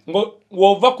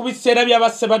ng'ova ku biseera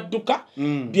by'abasebadduka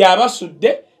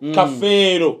byabasudde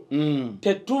kafeero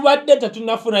tetubadde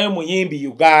tetunnafunayo muyimbi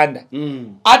Uganda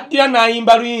addira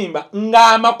n'ayimba Luyimba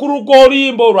ng'amakulu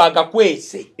g'Oluyimba olwo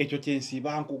agakwese ekyo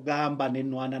kyensiba nkugamba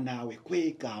nenwana naawe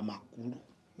kweka amakulu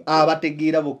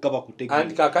abategeera bokka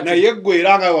bakutegeera naye ggwe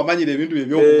era nga wamanyira ebintu bye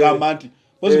byokugamba nti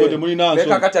osibo temulina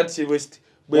nsonga kakati anti West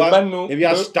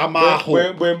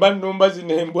bwemba nnumba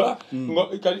zinembwa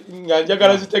nga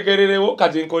njagala zitegererewo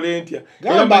kati nkole ntya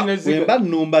bwemba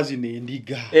nnumba zino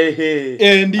endiga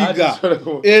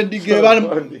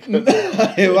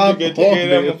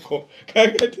ebategeeramuko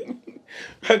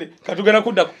katugenda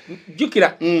kudda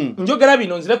jjukira njogera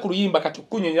bino nzire ku luyimba kati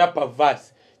kunyonyera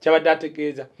pavasi kyabadde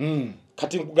ategeeza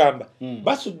kati nkugamba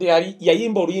basudde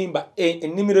yayimba oluyimba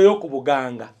ennimiro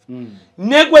y'okubuganga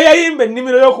ne gwe yayimba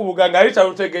ennimiro y'okubuganga yali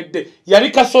talutegedde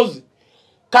yali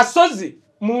kasozi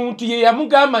muntu ye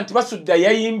yamugamba nti basudde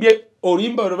yayimbye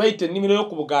oluyimba lwe bayita ennimiro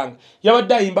y'okubuganga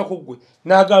yabadde ayimba ku ggwe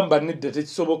n'agamba nedda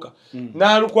tekisoboka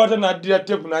n'alukwata n'addira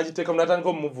tepu n'agiteekamu n'atandika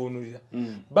omumuvuunulira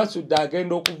basudde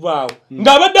agenda okuvaawo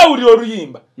ng'abadde awulira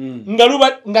oluyimba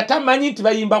nga tamanyi nti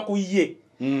bayimba ku ye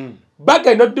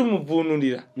bagenda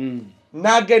oddumuvuunulira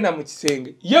n'agenda mu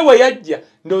kisenge ye we yajja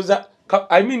ndowooza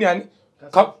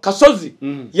kasozi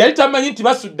yali tamanyi nti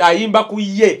basudde ayimba ku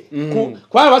ye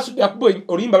kubanga basudde yakuba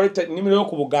oluyimba lweta ennimiro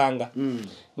y'okubuganga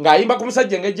ng'ayimba ku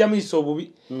musajja ng'ejja muyisa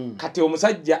obubi kati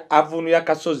omusajja avuunulira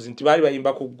kasozi nti baali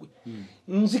bayimba ku ggwe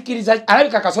nzikiriza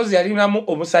alabika kasozi yalinamu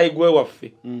omusaayi gwe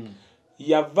waffe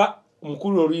yava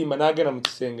omukulu oluyimba n'agenda mu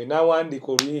kisenge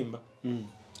n'awandiika oluyimba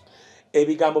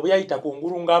ebigambo byayita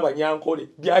kungulu ng'abanyankole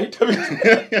byayita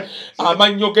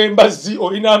amannyo g'embazzi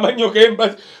olina amannyo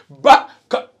g'embazzi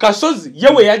kasozi ye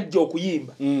we yajja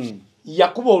okuyimba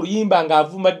yakuba oluyimba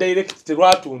ng'avuma direct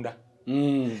terwatunda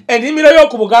ennimiro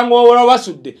y'okubuganga wowola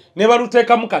basudde ne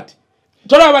baluteekamu kati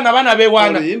tolaba n'abaana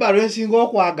beewaana oluyimba lwensinga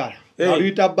okwagala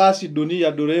aluyita baasi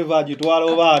duniya dureva agitwala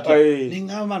oba atya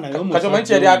neŋŋamba nayo kati omanyi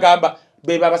kyeyali agamba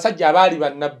beba abasajja abaali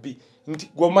bannabbi nti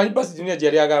gwe omanyi baasi duniya gye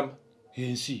yali agamba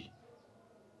ensi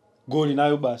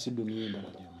golinayo baasi duniya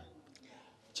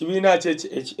kibiina ki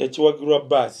ekiwagirwa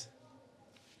baasi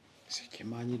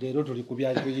sikimanyi leero tuli ku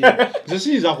byakuyimba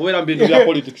zisiyinza kubeera mbintu bya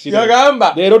politics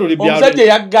yagamba omusajja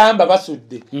yagamba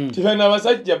basudde tibana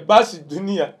abasajja baasi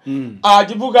duniya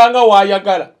agivuganga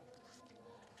waayagala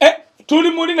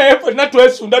tuli muli naye ffenna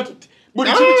twesunda tuti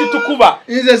buli kimu kitukuba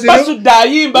basudde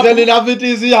ayimba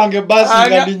navitizi yange baasi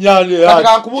nga ndinyane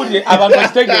kankubuulire abantu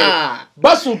bakitegeere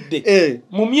basudde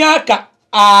mu myaka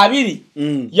 2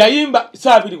 yayimba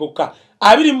saa 2 kokka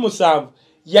 27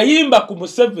 yayimba ku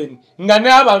Museveni nga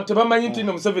n'abantu tebamanyi nti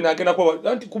no Museveni agenda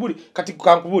kuba anti kubuli kati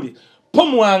kankubuli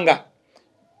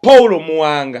Paulo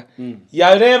Muwanga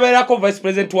yareberako vice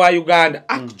president wa Uganda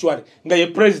actually nga ye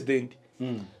president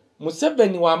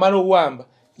Museveni wamala owamba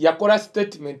yakola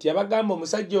statement yabagamba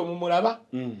omusajja omumulaba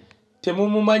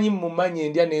temumumanyi mumanyi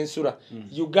endya n'ensula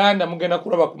Uganda mugenda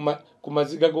kulaba ku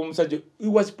maziga g'omusajja he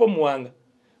was Paulo Muwanga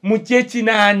mu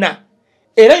kyekinaana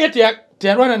era ye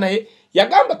teyalwana naye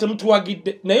yagamba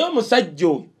temutuwagidde naye omusajja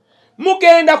oyo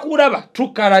mugenda kulaba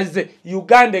tukalaze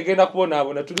Uganda egenda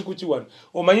kubonaabona tuli ku kiwano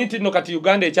omanyi nti nno kati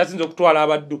Uganda ekyasinze okutwala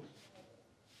abaddu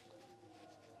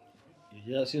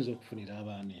yasinze okufunira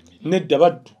abaana nedda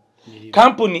baddu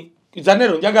kampuni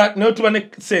zanero njaga nayo tuba ne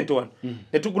sente wano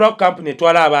netugula kampuni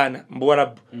etwala abaana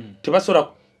mbuwarabu tebasola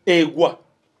egwa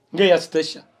ngeya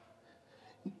station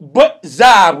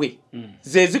zaabwe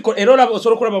zeziko era olaba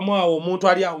osobola okulaba mwawo omuntu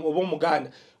ali awo oba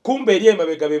omuganda kumbe eri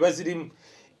emabega be bazirimu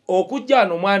okujja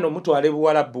wano omwana omutwale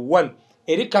buwarabu 1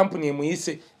 eri kampuni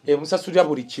emuyise emusasulira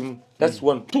buli kimu that's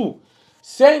 1 2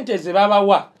 sente ze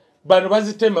babawa bano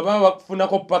bazitema baba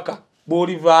bakufunako paka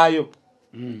bwolivaayo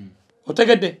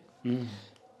otegedde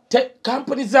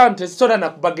kampuni zano tezisobola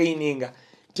nakubagaininga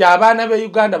ti abaana be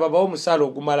Uganda babawo omusaala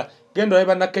ogumala genda olabe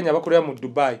bannakenya bakolera mu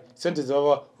Dubai sente ze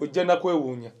babawa ojja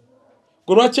nakwewuunya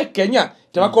golwaki Kenya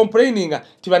tebakomplaininga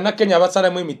ti bannakenya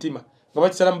basalamu emitima nga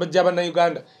bakisala mubajja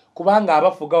bannayuganda kubanga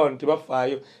abafuga wano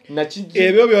tebafaayo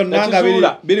ebyo byonna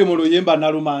nga biri mu luyimba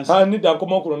Nalumansi nidda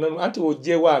nkoma okulonda anti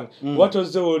ojje wange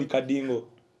watozewo oli kadingo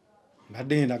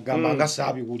mbadde nagamba nga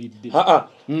saabiwulidde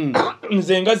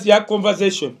nze ngazi ya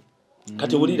conversation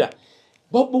kati wulira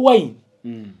Bobi Wine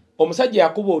omusajja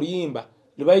yakuba oluyimba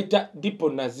lwe bayita dipo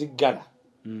naziggala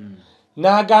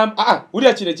n'agamba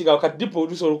wulira kino ekigawo kati dipo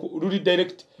luli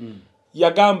direct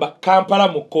yagamba Kampala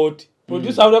mu kooti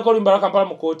producer awulirako oluyimba lwa Kampala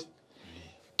mu kooti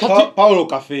Paulo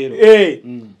Kafeero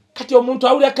kati omuntu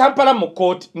awulira Kampala mu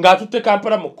kooti ng'atutte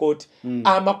Kampala mu kooti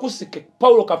amakusike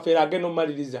Paulo Kafeero agenda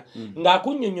omumaliriza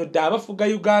ng'akunnyonnyodde abafuga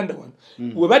Uganda wano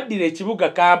we baddira ekibuga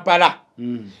Kampala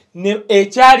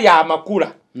ekyali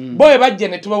amakula bo we bajja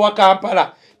ne tubawa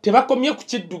Kampala tebakomye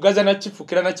kukiddugaza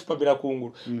nakifukira nakipabira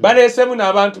kungulu baleesemu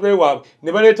n'abantu beewaabwe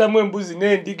ne baleetamu embuzi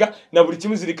n'endiga na buli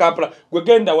kimu ziri Kampala gwe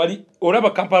genda wali olaba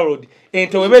Kampala Road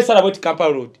ente we beesala bweti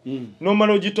Kampala Road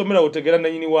n'omala ogitomera otegera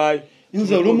nanyini waayo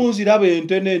nze olumunzi rabe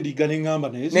ente ndiga n'engamba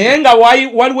naye nga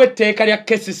waliwo etteeka lya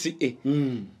KCCA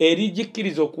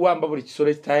erigikkiriza okuwamba buli kisolo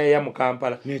ekitayaya mu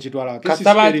Kampala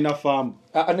KCCA erina faamu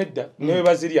nedda newe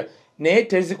bazirya naye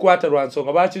tezikwata lwa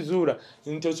nsonga bakizuula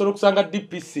nti osobola okusanga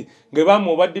DPC nga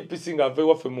bamuoba DPC ng'ava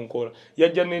ewaffe mu Nkola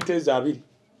yajja n'ente ezo 2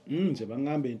 nze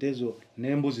baŋŋamba ente ezo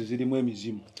n'embuzi zirimu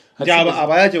emizimu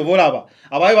abayaki obalaba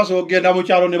abayi basobola okugenda mu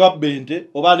kyalo ne babba ente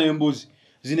oba n'embuzi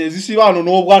zino ezisiba wano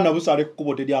n'obwana busala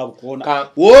ekkubo teryabukoona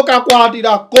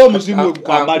wookakwatirako omuzimu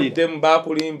gwambalira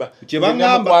bakulimba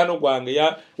kyebaŋŋamba mukwano gwange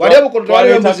wali ebukoto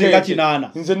twaliwo embuzi nga 8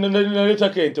 nze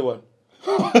naleetako ente wano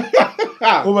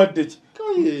obadde ki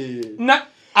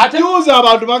ate yuza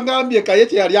abantu bagambye Kaye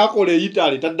kye yali akola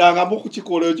eyitale taddangamu ku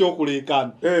kikola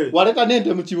ekyokuleekaana waleka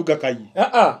n'ente mu kibuga Kaye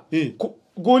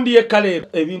gundi ye Kaleero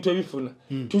ebintu ebifuna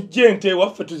tujje ente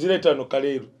ewaffe tuzireeta no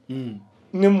Kaleero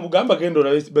ne mu Bugamba genda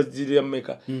olabe bazirya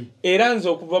mmeka era nze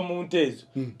okuva mu nte ezo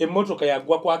emmotoka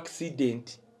yagwa ku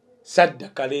accident sadda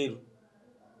Kaleero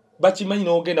bakimanyi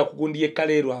n'ogenda ku gundi ye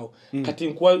Kaleero awo kati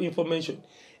nkuwa information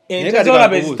ente zola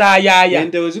bezitayaya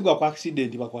ente wezigwa ku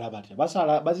accident bakola batya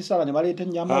bazisala ne baleeta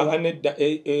ennyama nedda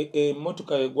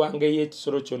emmotoka egwange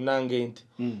y'ekisolo kyonna ng'ente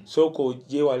sooka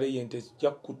ogyewale y'ente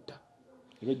zijja kutta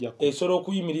esobola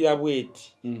okuyimirira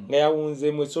bweti nga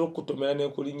yawunzeemu esobola okukutomera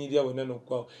n'ekulinyirira wonna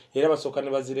n'okkwawo era basooka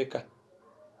ne bazireka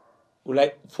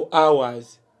for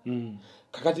hours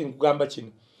kakati nkugamba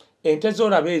kino ente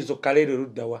zoolaba ezo Kaleero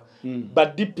luddawa ba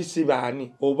DPC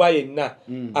baani oba yenna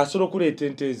asobola okuleeta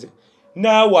ente ze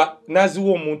naawa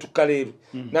naziwa omuntu Kaleero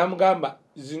n'amugamba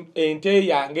ente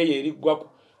yange yeeriggwako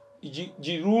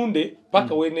girunde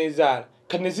paka weneezaala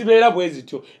kane zibeera bwe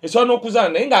zityo esobola n'okuzaala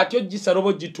naye ng'ate ogisala oba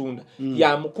ogitunda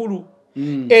ya mukulu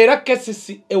era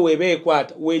KCCA eweba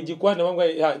ekwata weegikwata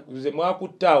ze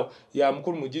mwakuttaawo ya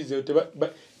mukulu mugizeyo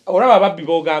olaba ababbi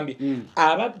boogambye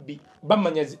ababbi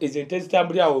bamanya ezo ente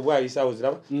ezitambulira awo bwayisaawo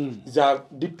ziraba za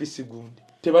DPC gundi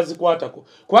tebazikwatako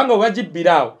kubanga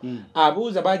webagibbiraawo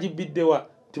abuuza bagibiddewa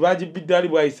tebagibidde ali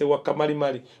bwayisewa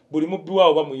kamalimali buli mubbi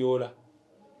waawo bamuyoola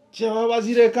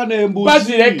bazireka n'embuzi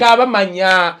bazireka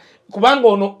bamanya kubanga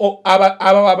ono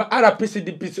aba RPC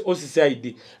DPC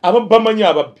OCCID bamanya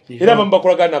ababbi era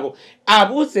bamubakolagana nabo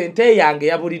abuuza ente yange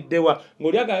yabuliddewa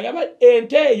ng'olyaga yaba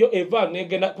ente eyo eva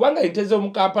negenda kubanga ente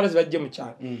z'omu Kampala zibajje mu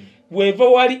kyalo bweva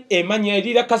wali emanya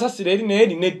erira kasasiro eri naye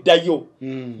neddayo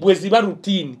bwe ziba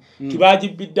rutini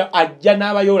tibagibidda ajja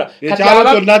n'abayoola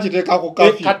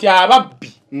kati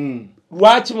ababbi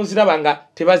lwaki muziraba nga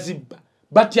tebazibba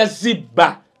batya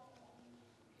zibba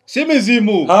si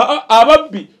mizimu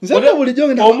ababbi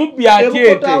omubbi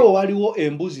atyente waliwo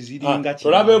embuzi ziringa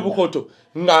tolaba ebukoto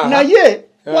naye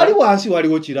wali wansi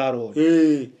waliwo kiralo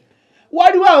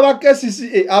waliwo aba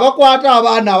KCCA abakwata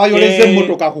abaana abayoleza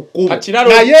emmotoka ku kkubo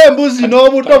naye embuzi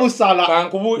n'obuto busala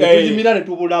nekuyimira ne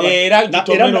tubulaba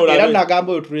era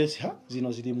nagamba oyo tulesi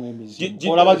zino zirimu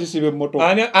emizimu olaba zisiba emmotoka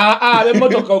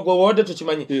ab'emmotoka gobodde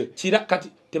tukimanyi kira kati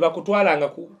tebakutwalanga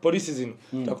ku polisi zino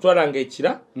takutwalanga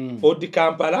ekira odi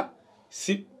Kampala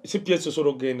si pyeso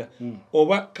osobola okgenda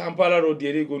oba Kampala road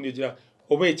eri egondyekira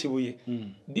oba ekibuye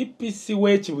DPC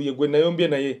w'ekibuye gwe nayombye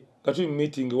naye nga tuli mu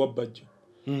meeting ewa Bajjo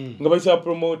nga bayisa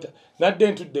promoter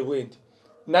nadde ntudde bwenti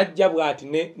najja bwati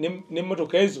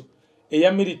n'emmotoka ezo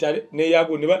eya military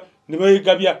n'eyago ne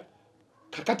bayigabya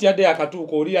kakati yadde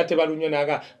yakatuuka oli ate balunnyo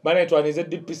naga bana etwanize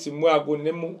DPC mwago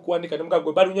ne mukuandika ne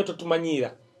mugagwe balunnyo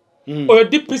totumanyira oyo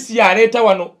DPC yaleeta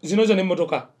wano zino zo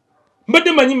n'emmotoka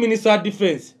mbadde manyi minister of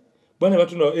defense bwana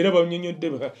batuna era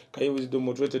banyonyodde Kaye wizidde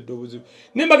motwetedde obuzibu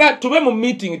nembaga tube mu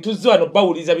meeting tuzze wano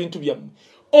bawuliza bintu byammwe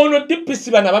ono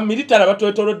DPC bana ba military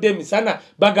batwetolodde emisana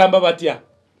bagamba batya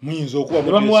muyinza okuba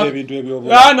mutese ebintu ebyo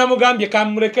namugambye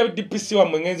kamuleke DPC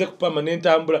wamwe ngenze ku permanent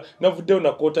ambula navuddeyo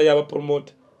na kota y'aba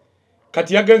promoter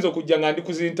kati yagenze okujja nga ndi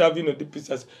kuzi interview no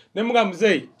DPC ne mugamba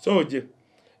muzei soje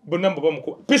bonambo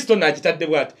bamuko pistol najitadde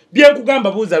bwati bye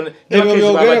nkugamba buuza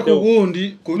ebyo ku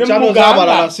gundi ku chano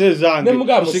zabala basezange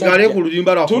usigale ku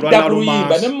Oluyimba lwa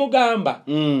Nalumansi ne mugamba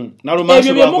Nalumansi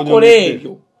ebyo byemukole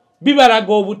ebyo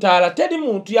bibalaga obutaala teri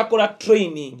muntu yakola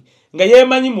training nga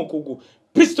yemanyi mukugu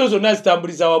pistol zonna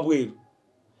zitambuliza wabweru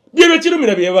byebyo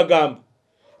kirumira bye bagamba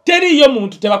teri yo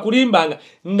muntu tebakulimbanga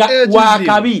nga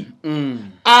wakabi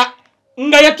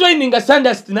nga ya training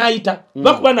Sanders naita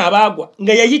bakuba nabagwa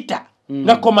nga yayita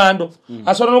nga komando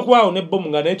asobola n'okuwaawo n'ebbomu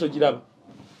nga naye togiraba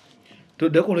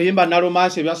tudde ku Oluyimba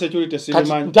Nalumansi ebya security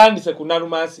simanyi ntandise ku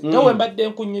Nalumansi nga we mbadde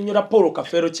nkunnyonnyola Paul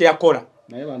Kafeero kye yakola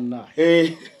naye banna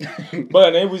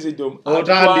bwana naye buzidde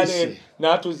otandise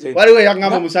n'atuze waliwo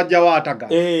yangamba omusajja waataga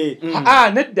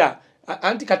nedda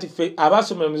anti kati ffe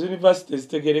abaasomera mu university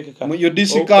zitegerekeka mu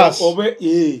discuss obe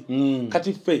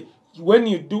kati ffe when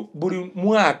you do buli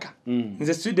mwaka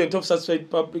nze student of certified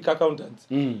public accountants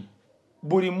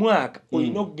buli mwaka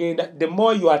olina okugenda the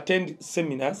more you attend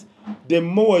seminars the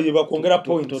more you bakwongera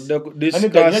points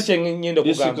ngenda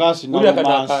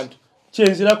kugamba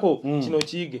kyenzirako kino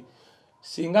kiyige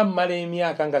singa mmala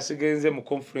emyaka nga sigenze mu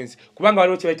conference kubanga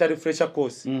waliwo kye bayita refresher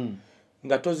course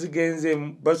nga tozigenze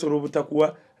basobola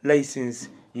obutakuwa license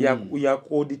ya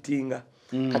auditinga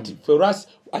kati for us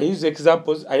I use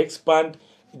examples I expand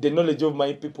the knowledge of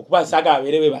my people kuba saga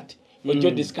aberewe bati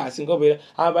ojo discussing obera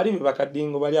abali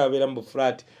bakadingo bali abera mu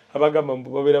flat abagamba mu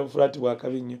babera mu flat bwa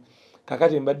kabinyo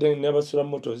kakati mbadde n'abasula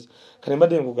motors kale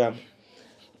mbadde ngugamba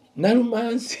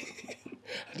Nalumansi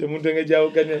ate muntu ngejawo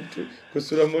kanya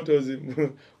kusula motors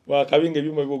wa kabinge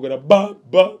bimwe bigogora ba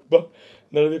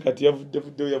nalobe kati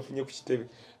yavudde yafunye ku kitebe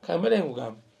kale mbadde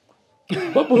ngugamba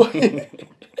babu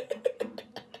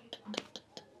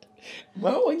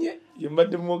mawonye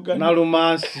yembadde mogana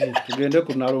Nalumansi tugende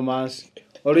ku Nalumansi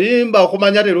Oluyimba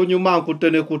okumanya te lunyuma nkutte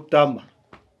ne kutama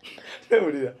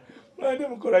Ewulira mwana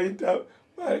mukola yita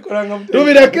mwana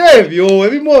tubireke ebyo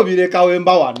ebimu obireka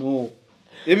wemba wano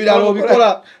ebiralo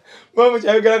obikola mama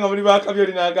kyayogera nga muri bakabyo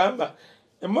linagamba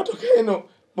emmotoka eno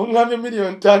mungamye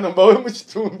 $5,000,000 mbawe mu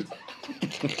kitundu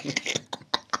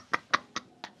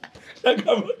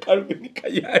nagamba Calvin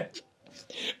Kayaji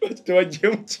bakite wajje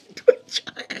mu kintu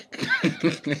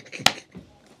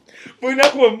mwina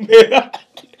kumbera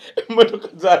emmotoka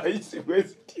za rais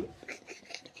bweziti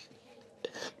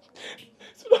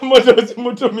sula moto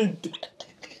zimutumidde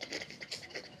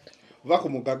vako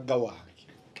mugagga wange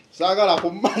sagala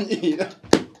kumanyira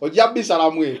ojja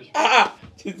bisalamu ebyo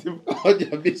kizibu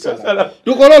ojja bisala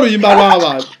tukole oluyimba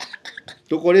lw'abantu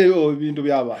tukole ebintu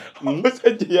by'abantu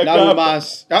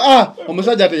Nalumansi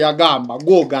omusajja teyagamba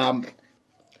gwogamba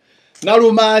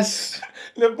Nalumansi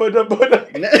ne bodaboda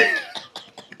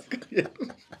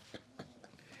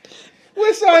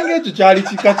wesange ekyo kyali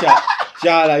kika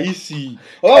kya layisi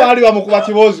oba bali bamukuba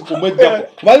kibozi kumwejjako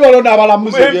bali balonda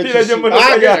abalamuzi ebyekisi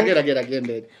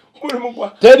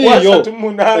teriyo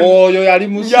oyo yali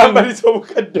musimbaliza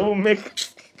obukadde bumeka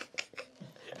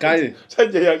Kaye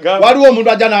waliwo omuntu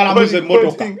ajja n'alamuza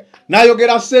emmotoka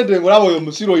n'ayogera ssente ng'olaba oyo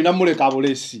musiro olina muleka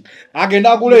bulesi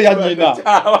agenda agula eya nnyina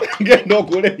agenda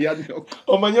ogula eya nnyoko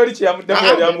omanyi oli kyeyamuddamu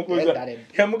yali amukuza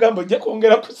yamugamba ojja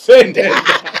kwongera ku ssente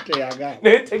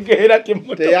netegeera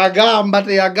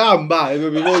teyagamba ebyo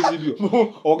bibozi byo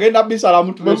ogenda bisala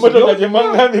mutu emmotoka gye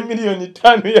mwangambye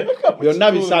 $5,000,000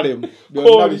 byonna bisalemu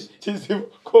kizibu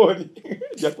kooli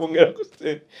ojja kwongera ku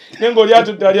ssente naye ng'oli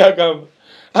atudde ali agamba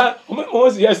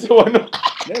omuzi yase wano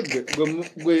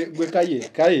gwe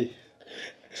Kaye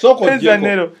soko jeko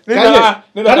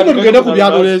kali tugende ku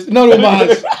byadolesi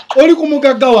Nalumansi oli ku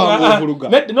mugagga wange ovuluga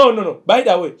no by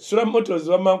the way Sura Motors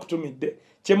wamma kutumidde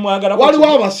kyemwagala ko waliwo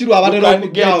abasiru abatera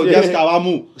okujjawo just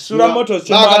abamu Sura Motors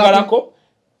kyemwagala ko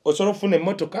osobola ofuna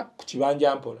emmotoka ku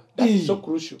kibanja mpola that's so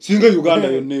crucial singa Uganda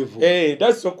yonneevo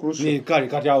that's so crucial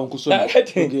kati awo nkusoma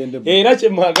tugende era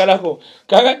kyemwagala ko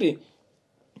kakati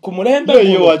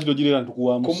kumulembe yo wajiro jirira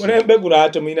ntukuwamu kumulembe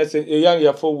gulate muina eyange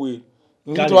ya 4 wheel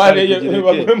ntwale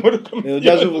yo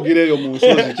jazuvugire yo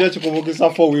musozi chechi kuvugisa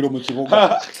 4 wheel mu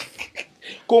kibuga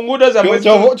kungudo za mwezi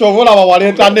chovola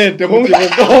bawaleta nete mu kibuga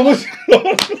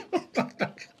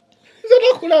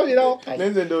zona kulabira okaye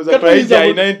nenze ndoza price ya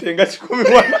 90 nga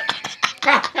 11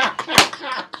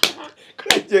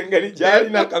 kraje ngari jari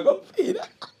na kakofira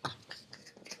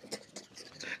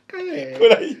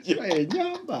Kaye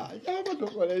nyamba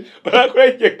tukole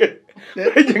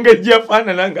kraje ngajia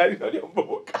fana nangali no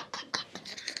mboka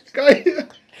Kaye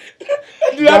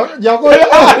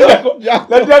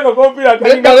Nataka kompira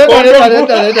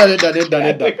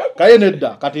Kaye nedda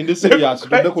kati ndi serious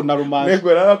tugende ku Nalumansi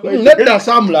nedda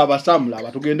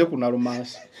samula tugende ku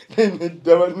Nalumansi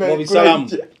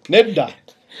nedda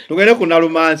tugende ku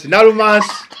Nalumansi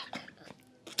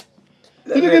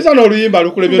Ndigeza n'oluyimba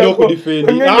lukulebye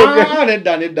n'okudifendi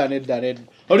nedda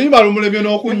oluyimba lumulemye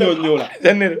n'okunnyonnyola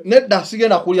nedda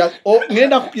sigenda kulya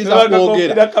ngenda kukiza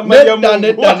kwogera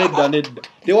nedda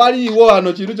tewaliiwo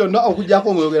wano kintu kyonna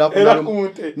okujjako mwogera ku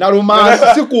Nalumansi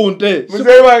si kunte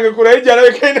muzee wange kulaija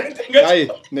alabekaine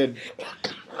nedda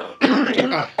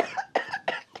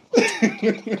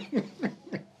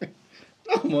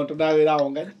omuntu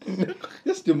n'abeerawo nga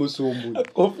yasite musumbuye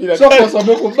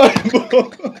sokosome ku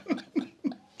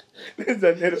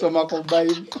Bible soma ku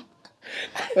Bible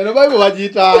eno Bible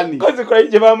bagiyitaani kozi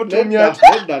kulaije bamutumya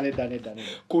nedda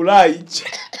kulaije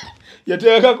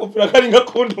yateeka kupira kalinga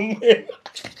kundu mwena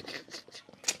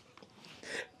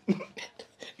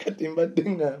kati mbadde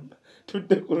ngamba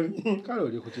tudde ku Oluyimba kale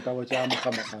oli ku kitabo kya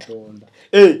Mukama Katonda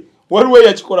waliwo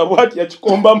yakikola bwati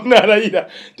yakikomba munaalayira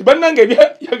tibannange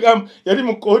yagamba yali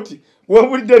mu kooti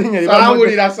wabulidde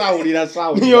linnya saawulira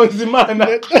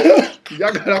Niyonzimana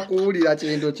njagala kuwulira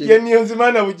kintu kye ye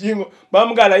Niyonzimana Bujingo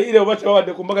bamugalayire oba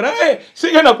tebawadde ku mbaga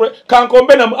sigenda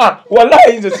kankombe namu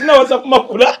wallahi nze sinawasa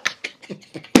kumakula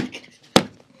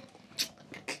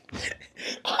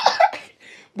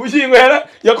Bujingo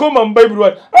yakoma mu Bible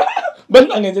wati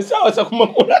bannange nze sawasa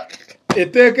kumakula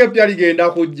etteeka epya ligenda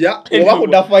kujja oba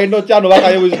kudafaino kyano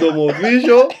bakaye wisdom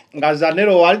official nga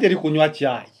Zanero wali teri kunywa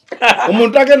cyayi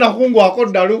omuntu agenda kungwako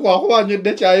ddaluko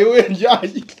akubanywedde cyayi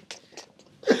wenjayi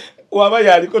waba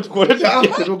yaliko tukole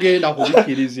tugenda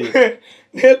kubikkiriza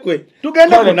nekwe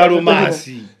tugenda ku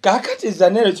Nalumansi kakati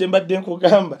Zanero kyembadde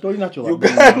nkugamba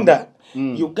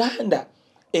Uganda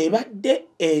ebadde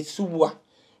esubwa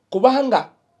kubanga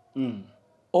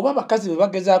oba bakazi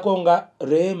bebagezaako nga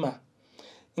Rema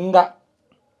nga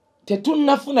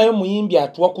tetunnafunayo muyimbi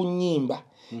atuwa ku nnyimba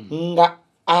nga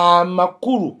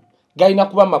amakulu galina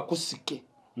kuba makusike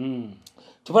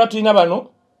tubala tulina bano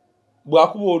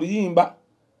bwakuba oluyimba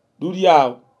luli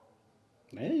awo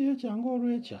naye kyangu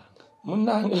olwekyanga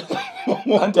munnange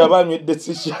anti abanywedde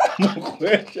sikyangu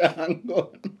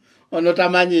ono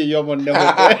tamanyiyo munne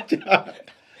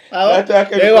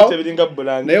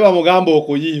naye bamugamba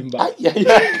okuyimba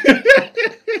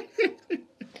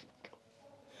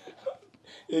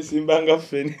esimbanga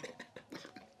ffene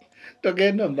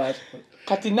togenda mbaaso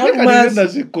kati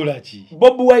Nalumansi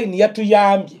Bobi Wine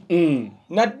yatuyambye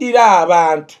naddira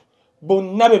abantu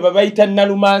bonna be babayita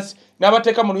Nalumansi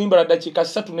n'abateeka mu luyimba lwa dakiika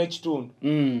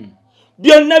 3.5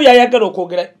 byonna byayagala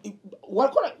okwogera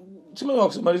wakola simanyi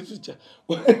wakusoma literature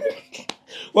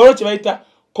waliwo kye bayita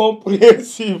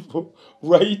comprehensive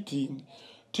writing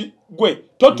gwe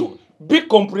totu be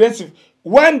comprehensive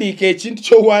wandiika ekintu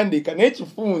kyowandiika naye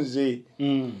kifunze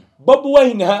Bobi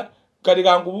Wine kati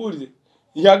kankubuulire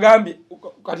yagambye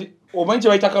kati omanyi kye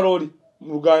bayita kalooli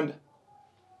mu Luganda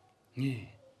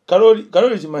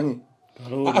kalooli kimanyi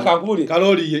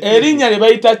kankubuulire erinnya lye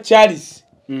bayita Charles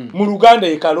mu Luganda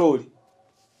ye kalooli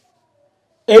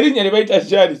erinnya lye bayita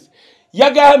Charles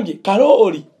yagambye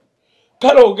kalooli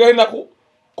kale ogenda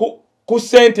ku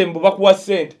ssente mbu bakuwa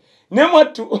ssente ne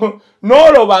mwattu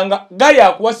n'olobanga gaya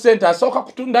akuwa ssente asooka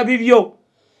kutunda bibyo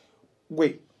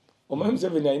gwe omanyi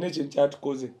Museveni alina ekintu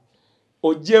kyatukoze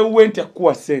ojjewe nti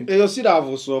akuwa ssente eyo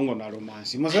siraavu songo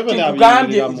Nalumansi Museveni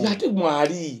abigambye ate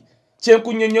mwali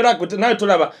kyenkunnyonnyola gwe nawe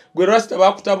tolaba gwe Rasta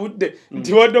bakutabudde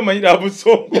nti wadde omanyira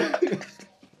abusongo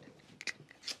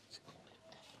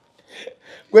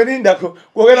gwe lindako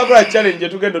kwogera kola challenge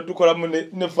tugenda tukola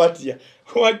ne Fatia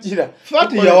wajira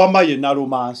Fatia wamaye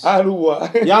Nalumansi aluwa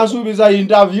yansuubiza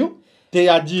interview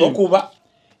teyajibu okuba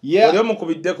oli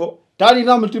mukubiddeko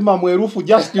talina mutima mwerufu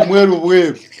just mweru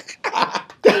bweru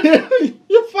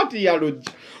Fatia loji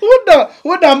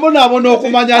Uda mbona abona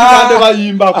okumanya nande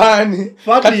bayimba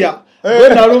Fatia we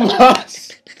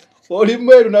Nalumansi oli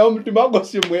mweru nayo mutima gwo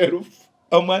si mweru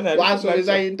omwana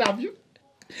wansuubiza interview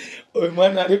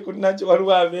omwana ali kunacho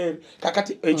waliwo abeera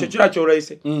kakati ekyo kira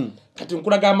kyolese kati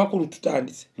nkulaga amakulu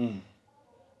tutandise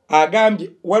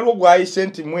agambye waliwo gwayise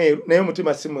nti mweru naye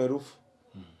mutima si mwerufu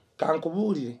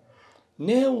kankubuulire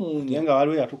neewuunya nga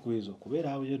waliwo yatukwiza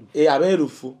okubeera abeerufu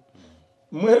abeerufu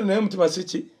mweru naye mutima si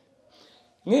ki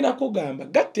ngenda kugamba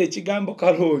gatta ekigambo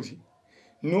kalooli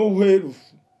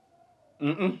n'obwerufu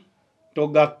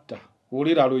togatta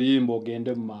wulira luyimba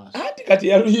ogende mu maaso ati kati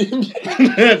yaluyimbye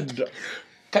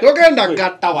togenda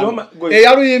gatta wano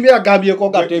eyaluyimbye agambyeko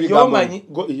gatta ebigambo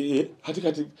ati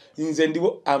kati nze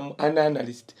ndiwo an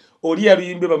analyst oli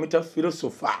yaluyimbye bamuyita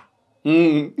philosopher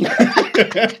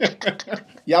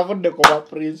yavudde ku ba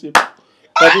principle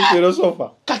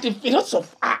kati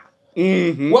philosopher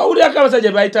wawulirako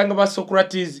abasajja bayitanga ba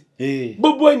Socrates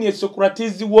Bobi Wine ye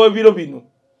Socrates w'ebiro bino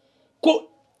ko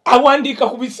awandiika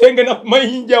ku bisenge na ku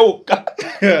mayinja wokka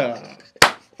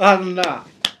anna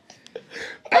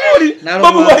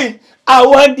Bobi Wine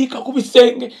awandiika ku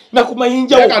bisenge na ku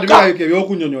mayinja wokka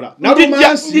ebyokunyonyola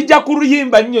ndijja ku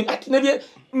luyimba nnyo ati nebye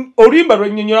oluyimba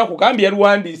lwennyonnyola kugambye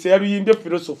yaluwandiise yaluyimbye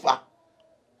philosopher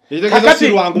kakati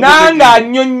nanga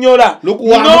annyonnyola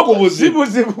buzibu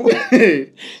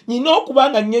nyina okuba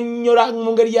nga annyonnyola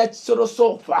mu ngeri ya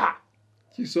kisolosofa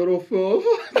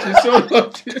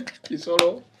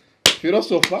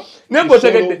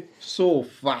nengotegedde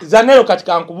Zanero kati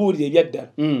kankubuulire ebyaddala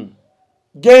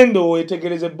genda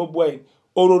owetegereze Bobi Wine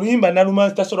olwo oluyimba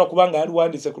Nalumansi tasobola kubanga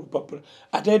yaluwandiise ku lupapula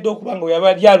atedde okubanga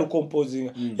yaba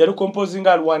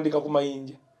yalukompozinga aluwandika ku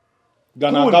mayinja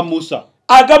gana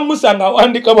agamusa nga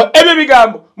awandika ebyo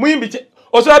bigambo muyimbi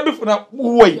osobola bifuna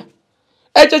buweya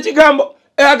ekyo kigambo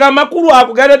amakulu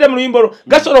ako galadde mu luyimba olwo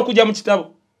gasobola okujja mu kitabo.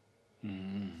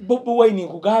 Bobi Wine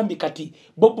nkugambye kati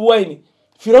Bobi Wine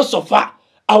philosopher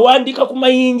awandika ku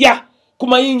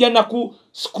mayinja na ku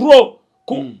scroll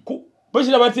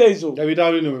bashira batya ezo David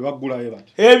bino bagula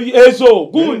bati ezo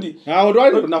gundi awo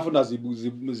twali tunafuna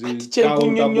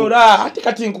kunyonyora ati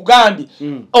kati nkugambye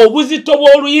obuzito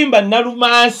bw'oluyimba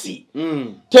Nalumansi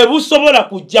tebusobola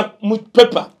kujja mu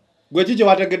paper. Gwe kiki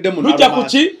wategedde mu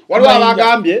Nalumansi waliwo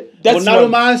abagambye mu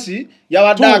Nalumansi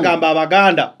yabadde agamba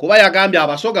Abaganda kuba yagambye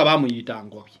Abasoga bamuyita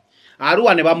Ngobi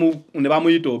Arua ne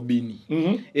bamuyita Obini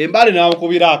embale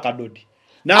n'abakubira akadodi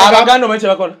Abaganda omanyi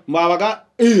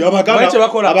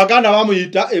bakola Abaganda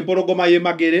bamuyita empologoma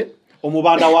y'emagere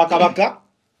omubanda wa Kabaka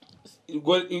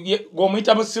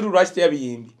gomuyita musiru lwaki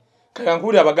teyabiyimbi kaya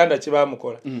nkuli Abaganda kye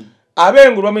bamukola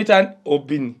abengulu bamuyita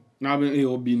Obini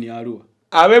Obini Arua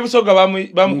abebusoga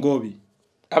Ngobi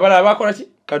abala bakola ki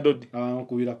kadodi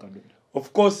abakubira kadodi.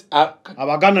 Of course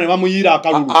Abaganda ne bamuyira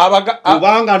akalulu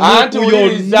kubanga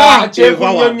n'okuyonna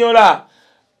kyekunyonnyola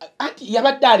ati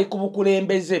yabadde ali ku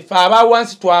bukulembeze fe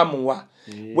abawansi twamuwa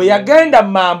bwe yagenda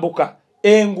mambuka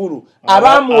engulu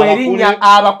abamuwa erinnya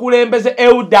abakulembeze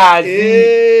elders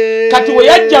kati we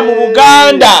yajja mu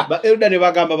Buganda elder ne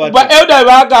bagamba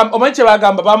omanyi kye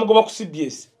bagamba bamugoba ku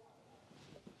CBS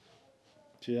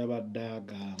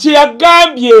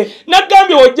Chiyagambye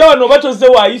nagambye wajja wano batoze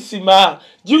waisima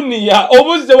junior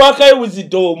obuze wakaye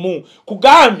wizidomu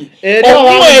kugambye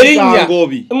omwerinya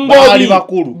Ngobi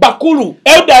bakulu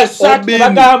elders sat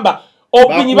bagamba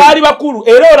Obinyi bali bakulu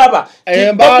era olaba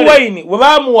Bobi Wine we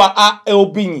bamuwa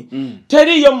Obinyi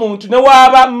teriyo muntu ne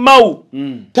waba mau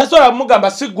tasola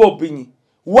mugamba sigo Obinyi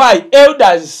why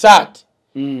elders sat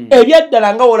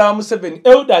ebyaddala nga wola mu 7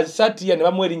 elders sat ya ne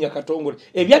bamwerinya Katongole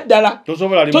ebyaddala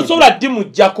tosobola dimu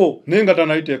jako nenga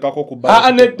tanayiteekako ku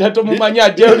baba ne tatomumanya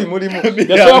jeli mulimu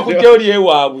yasoba ku jeli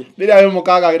ewaabwe bira yo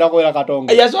mukaga era ko era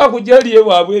Katongole yasoba ku jeli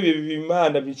ewaabwe ebyo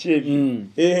bimanda bichebi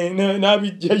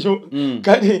nabijjayo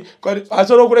kati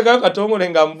asobola okuleka Katongole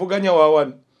nga mvuganya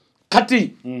wawana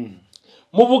kati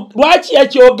lwaki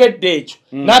yakyogedde ekyo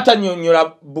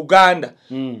n'atanyonnyola Buganda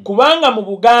kubanga mu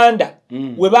Buganda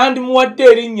we bandimuwadde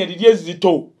erinnya liri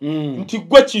ezzito nti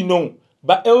gwe kino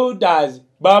ba elders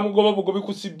bamugoba bugobi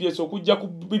ku CBS okujja ku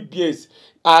BBS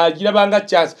agirabanga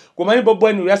chance kumanyi Bobi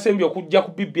Wine yasembye okujja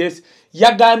ku BBS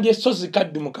yagambye sozi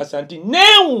kaddu mukasa nti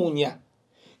neewuunya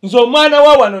nze omwana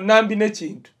wa wano nambi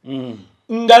n'ekintu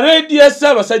nga radio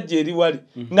Ssaabasajja eri wali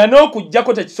nga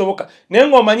n'okujjako tekisoboka naye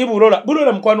ng'omanyi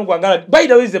bulola mukwano gwangala by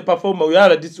the way is a performer we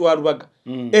are this wa Lubaga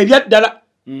ebyaddala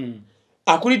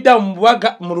akulidda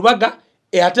mu Lubaga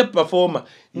ate performer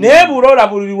naye bulola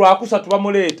buli lwakusatu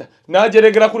bamuleeta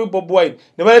n'ajeregera kuli Bobi Wine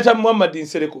ne baleeta Muhammad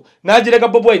Nsereko n'ajerega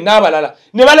Bobi Wine n'abalala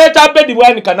ne baleeta Abedi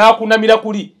Bwanika n'akunamira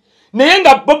kuli naye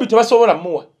nga Bobi tebasobola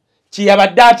muwa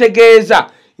kiyabadde ategeeza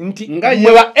nti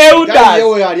mwe ba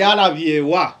elders yali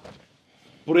alabyewa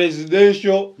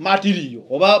presidential material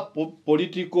oba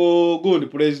political good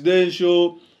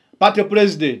presidential party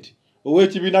president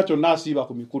owekibina kyonna asiiba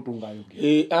ku mikutu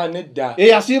ngayoge nedda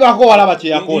yasiibako walaba kye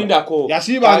yakola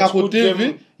yasiibanga ku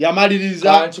TV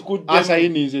yamaliriza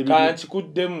asayinize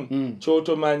kankikuddemu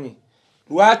kyotomanyi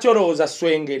lwaki olowooza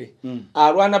Swengere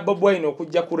alwana Bobi Wine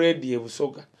okujja ku radio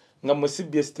Busoga nga mu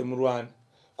CBS temulwana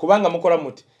kubanga mukola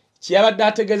muti kiyabadde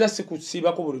ategeeza si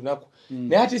kusiibako buli lunaku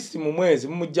naye ati si mu mwezi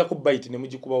mumujja ku bite ne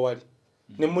mugikuba wali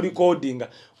ne mu recordinga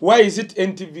why is it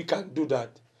NTV can do that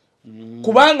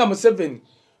kubanga mu 7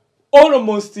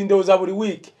 almost ndowooza buli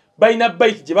week balina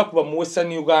bite gye bakuba mu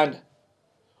Western Uganda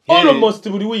almost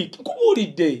buli week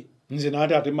kubuulidde nze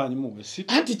naate ate manyi muwesi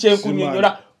anti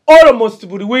kyenkunyonnyola almost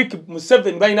buli week mu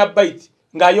 7 balina bite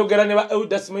ng'ayogera ne ba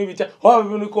elders muyibita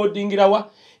oba recordingirawa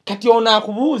kati ona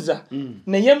akubuuza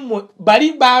naye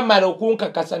bali baamala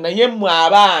okunkakasa naye mmwe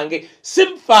abange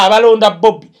simfa abalonda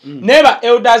Bobi naye ba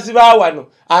elders ba wano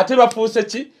ate bafuuse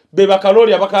ki be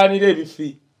bakaloli abakaanira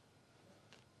ebifi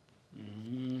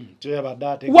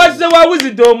wazze wa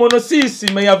Wisdom ono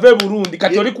siisima yave Burundi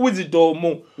kati oli ku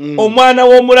Wisdom omwana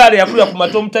w'omulaale yakulira ku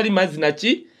mata omutali mazzi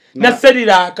naki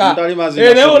naseriraaka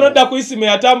naye onodda ku isima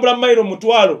yatambula mayiro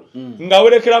mutwalo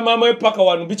ng'awerekera maama we paka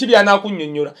wano biki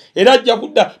byanakunnyonnyola era ajja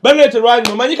kudda baleeterwa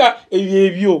nnyo omanyika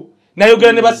ebyo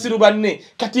nayogera ne basiru banne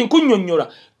kati nkunnyonnyola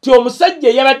ti omusajja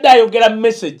yabadde ayogera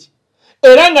message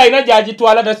era ng'alina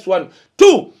gy'agitwala that's one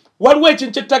two waliwo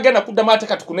ekintu kyetagenda kuddamu ate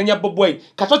kati kunenya Bobi Wine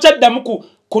katokyaddamu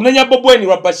kunenya Bobi Wine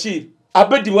lwa Bashir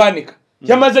Abedi Bwanika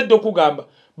yamaze dde okugamba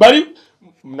bali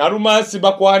Nalumansi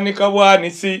bakwanika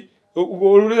bwanisi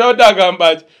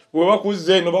oludagamba we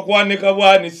bakuzze eno bakwanika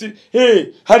bwanisi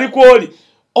haliko oli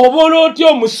obola otya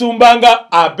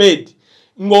omusumbanga Abedi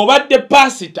ng'obadde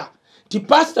pasita ti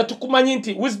pasita tukumanyi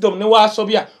nti wisdom ne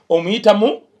wasobya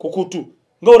omuyitamu kukutu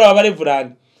ng'olaba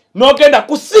balevulani n'ogenda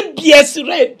ku CBS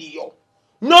radio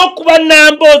n'okuba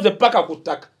nambooze paka ku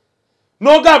ttaka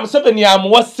n'ogamba Museveni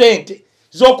amuwa ssente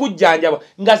z'okujjanjaba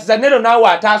nga Zanero naawe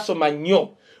ataasoma nnyo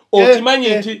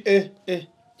okimanyi nti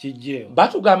kijjeewo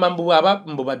batugamba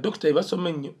mbu badokita ebasoma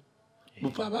ennyo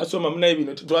mufa abasoma munaye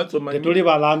bino tetwasoma tetuli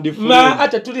balandi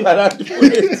ate tuli balandi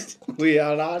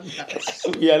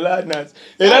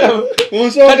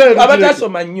era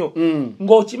abatasoma nnyo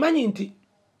ng'okimanyi nti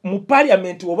mu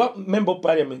parliament oba member of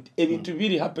parliament ebintu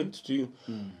biri happened to you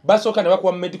basooka ne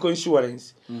bakuwa medical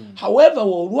insurance however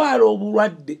olwala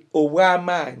obulwadde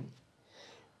obw'amaanyi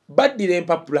baddira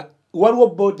empapula waliwo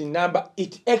board number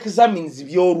it examines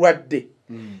by'olwadde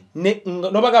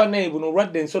nobagaba naye buno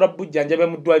olwadde nsobola bujjanjaba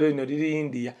mu ddwaliro lino liri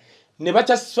India ne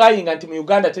bakyaswayinga nti mu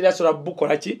Uganda teri asobola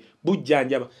bukola ki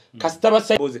bujjanjaba kasita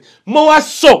basaboze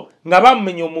muwaso nga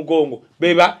bamumenya omugongo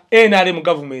beba NRM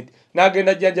government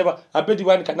n'agenda jjanjaba Abedi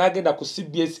Bwanika n'agenda ku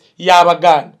CBS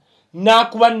y'Abaganda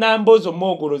n'akuba Nambooze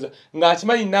Mwogoloza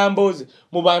ng'akimanyi Nambooze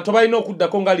mu bantu balina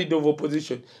okuddako nga leader of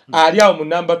opposition ali awo mu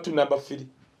number 2 number 3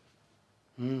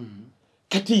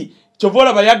 kati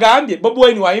chovola bayagambye Bobi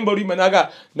Wine wayimba Oluyimba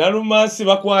naga Nalumansi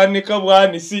bakwanika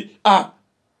bwanisi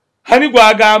hani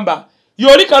gwagamba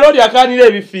yoli kaloli akanira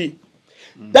ebifi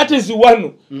that is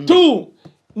one two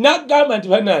nagamba nti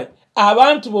banaye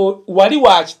abantu wali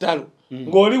wa kitalo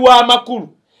ng'oli wa makulu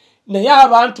naye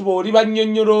abantu boli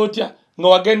bannyonnyola otya nga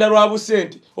wagenda lwa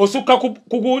busente osukka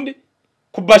kugundi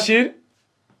ku Bashir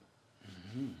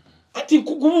ati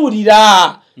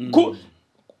kukubuulira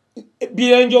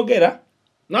byenjogera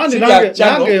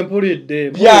nange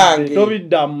mpulidde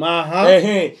tobidda maha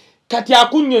kati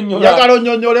akunnyonnyola yakalo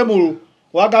nnyonnyole mu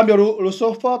wagambye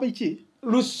lusofa biki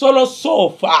lusolo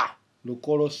sofa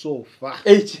lukolo sofa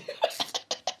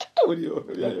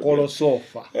lukolo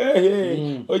sofa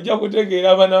ojja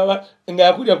kutegeera abana nga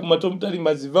yakulya ku mato mutali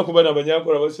maziva kuba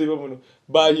nabanyakola basiba muno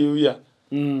bayuya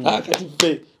kati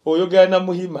ffe oyogera na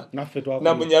Muhima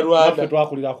na Munyarwanda naffe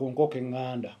twakulira ku nkoko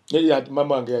eŋŋanda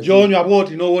mama wange gyonywa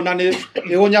bwoti n'owona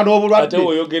newonya n'obulwadde ate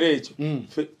oyogera ekyo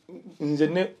nze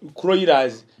ne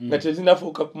Croilers nga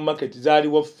tezinafuuka ku market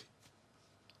zaaliwo ffe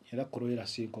era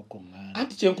Croilers si nkoko ŋŋanda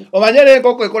anti omanyera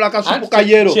enkoko ekola kasupu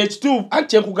kayero kyekituufu anti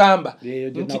kyekugamba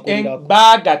nti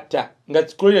baagatta nga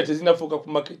Croilers tezinafuuka ku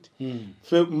market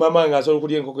ffe mama wange asobola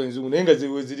okulya enkoko enzungu naye nga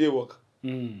ziri ewaka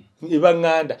eba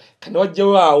ŋŋanda kana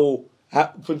wajjawo awo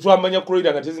twamanya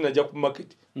Croilers nga tezinajja ku market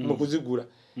mu kuzigula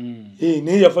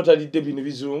naye yafa talidde bino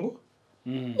bizungu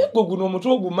ego guno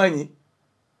omutwe ogumanyi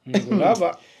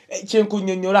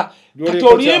kyenkunnyonnyola kati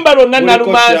Oluyimba lwonna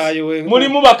Nalumansi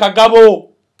mulimu bakagabo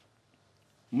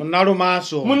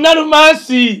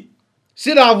Munalumansi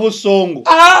siraavu songo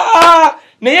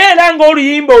naye era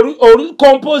ng'Oluyimba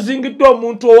olukompozingiddwa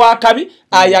omuntu owakabi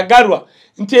ayagalwa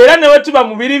nti era ne wetuba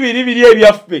mu biri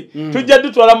ebyaffe tujja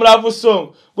dutwala mulaavu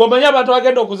songo gomanya abantu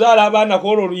bagenda okuzaala abaana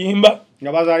kwolwo Oluyimba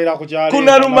nga bazaalira ku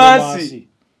Nalumansi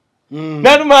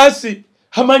Nalumansi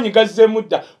amanyi gazzeemu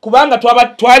dda kubanga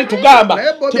twali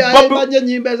tugamba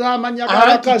nyimbe z'amanya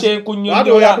galakazi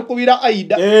yatukubira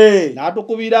Aida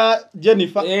n'atukubira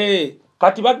Jennifer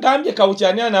kati bagambye Kawuki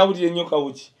ani anaawulira ennyo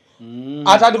Kawuki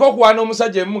atandika okuwaana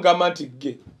omusajja emugamba nti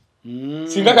ge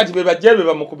singa kati be bajja be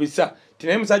bamukubisa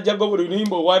tinaye musajja go buli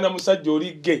Oluyimba owaana musajja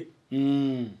oli ge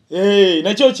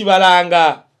nakyo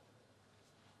kibalanga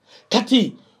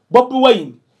kati Bobi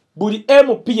Wine buli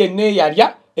MP yenna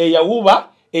eyalya eyawuba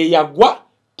eyagwa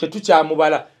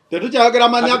tetukyamubala tetukyayogera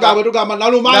manya gaabwe tugamba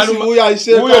Nalumansi wuyo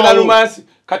ayiseeko wuyo Nalumansi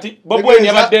kati Bobi Wine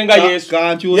yabadde nga Yesu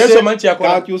omanyi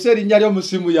kyakola kankyuse erinnya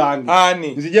ly'omusimu yange ani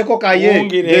nzijeko Kaye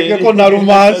ndekeko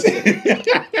Nalumansi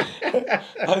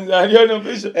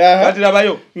kati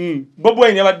labayo Bobi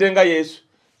Wine yabadde nga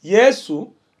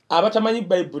Yesu abatamanyi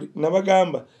Bible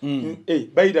nabagamba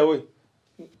by the way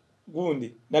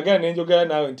gundi nagala nenjogera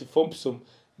nawe nti Fompson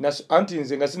anti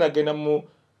nze nga sinagenda mu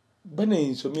bane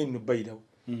nsomye no by the way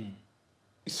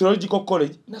Theological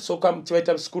College nasooka mu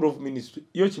Kibaita School of Ministry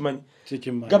yo kimanyi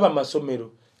gaba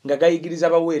masomero nga gayigiriza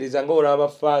abaweereza nga olaba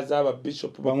abafaaza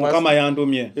ababishop bamukama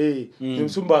yandumye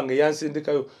nsumba wange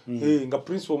yansindikayo nga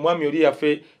principal mwami oli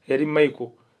yafe yali Michael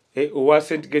owa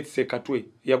St. Gates Katwe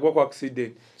yagwa kwa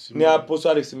accident ne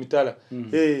Apostle Alex Mitala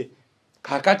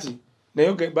kakati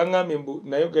bangamye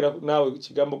nayogera nawe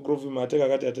kigambo Grovima ate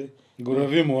kakati ate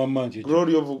Grovima wamanje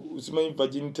glory of usimanyi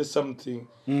virginity something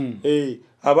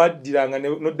abaddiranga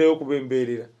noddeyo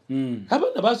okubembeerera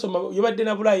abaana basoma yabadde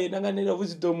na bulaye nanga ne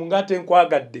wisdom ngate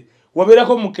nkwagadde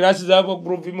wabeerako mu kirasi zaabo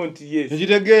Grovima nti yes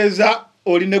ekitegeeza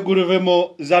oli ne Grovima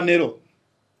Zanero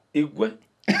igwe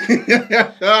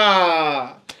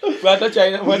Bata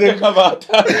China mwateka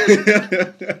bata.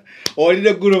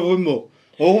 Olide gurovimo.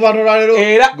 Okubatula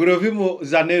lero gurovimo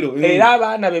zanero. Era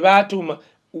abaana be batuma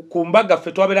kumbaga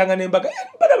ffe twaberanga n'embaga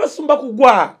bana basumba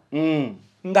kugwa.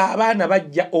 Nga abaana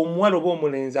bajja omuwala oba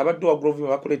omulenzi abadde wa gurovimo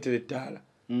bakuleetera ettaala.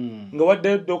 Nga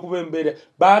wadde ddo okuba embeera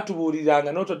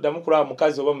baatubuuliranga n'otoddamu kulaba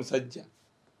mukazi oba musajja.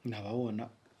 Nabawona.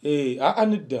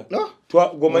 Anidda.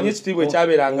 Gomanye ekitiibwa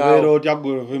ekyabeeranga awo. Obeera otya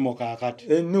gurovimo kaakati.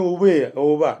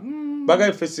 Oba.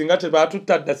 Bagaye ffe singa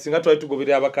tebaatutadda singa twali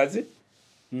tugoberera abakazi.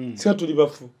 Singa tuli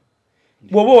bafu.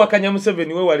 Bw'oba owakanya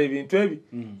Museveni weewala ebintu ebi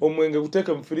omwenge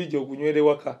guteeke mu firiji ogunywere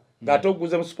waka ng'ate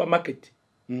oguze mu supermarket.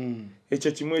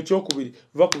 Ekyo kimu ekyokubiri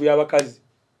va ku by'abakazi.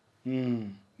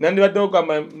 Nandibadde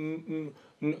ogamba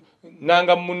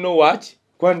nanga munno waki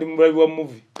kwandi mulabi wa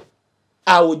movie.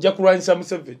 Awo ojja kulwanyisa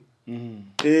Museveni.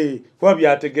 Kuba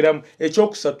byategeramu.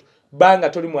 Ekyokusatu banga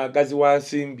toli mwagazi wa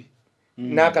nsimbi.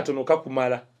 N'akatono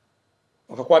kakumala.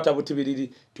 Okakwata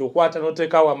butibiriri tokwata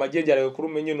noteekawo amajenjala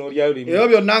wekuluma ennyo n'olyayo limu. Ebyo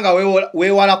byonna nga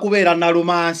weewala kubeera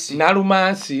Nalumansi.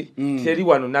 Nalumansi teri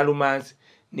wano Nalumansi.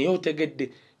 Naye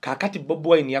otegedde kaakati Bobi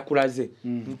Wine yakulaze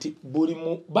nti buli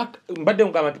mbadde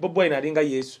mugamba nti Bobi Wine alinga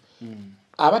Yesu.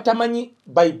 Abatamanyi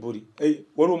Bayibuli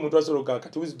waliwo omuntu asobola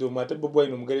kati wisdom ate Bobi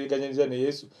Wine omugereranyiriza ne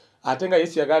Yesu ate nga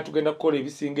Yesu yagala tugenda kukola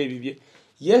ebisinga ebibye.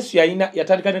 Yesu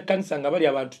yatandika n'ekkanisa nga bali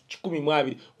abantu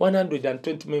 12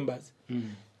 120 members.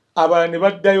 Abala ne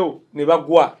baddayo ne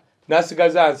bagwa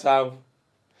n'asigaza 7.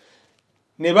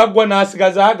 Ne bagwa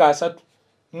n'asigaza aga 3.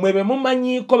 Mwe be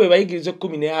mumanyiko be bayigirize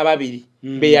 12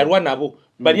 be yalwa nabo.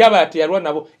 Bali abati yalwa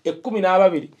nabo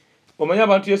 12. Omanya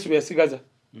abantu Yesu be yasigaza.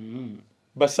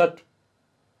 Basatu.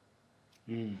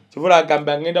 Kivula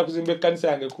agamba ngenda kuzimba ekkanisa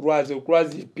yange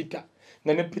okulwazi Peter.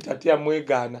 Nga ne Peter tia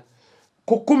mwegaana.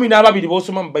 Ku 12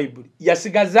 bosoma mu Bayibuli.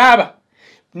 Yasigaza aba.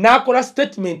 N'akola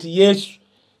statement Yesu.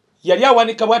 Yali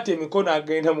awanika bwate emikono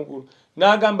agenda mugulu.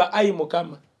 N'agamba ayi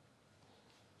Mukama.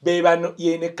 Bebano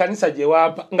yene kanisa gye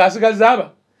wapa. Ng'asigaza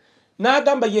aba.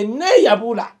 N'agamba yenna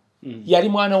yabula. Yali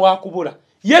mwana wa kubula.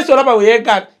 Yesu olaba we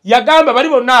yeegaana. Yagamba bali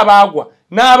bonna abaagwa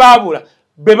n'abaabula.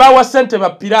 Be bawa ssente ba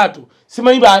Pilato.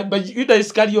 Simanyi ba Yuda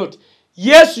Iskarioti.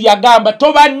 Yesu yagamba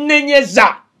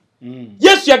tobanenyeza.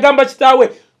 Yesu yagamba kitaawe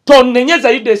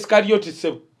tonnenyeza Yuda Iskarioti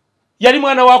sebo. Yali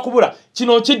mwana wa kubula.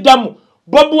 Kino kiddamu.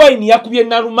 Bobi Wine yakubye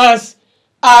Nalumansi.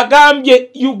 Agambye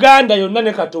Uganda yonna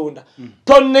ne Katonda.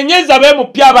 Tonnenyeza be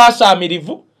mupya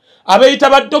basaamirivu. Abeeyita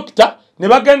ba dokita ne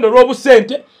bagenda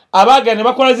olw'obusente. Abagenda ne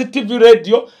bakola zi TV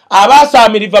radio.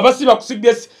 Abasaamirivu abasiba ku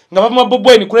CBS nga bavuma Bobi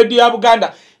Wine ku radio ya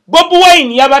Buganda. Bobi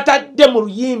Wine yabatadde mu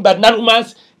Oluyimba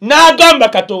Nalumansi. N'agamba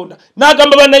Katonda.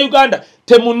 N'agamba bana Uganda.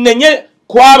 Temunnenye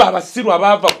kwaba abasiru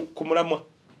abava ku mulamwa.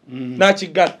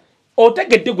 N'akigala.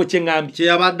 Otegedde gwe kye ngambye. Kye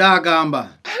yabadde agamba.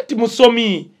 Anti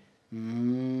musomi.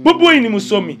 Bobi Wine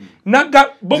musomi.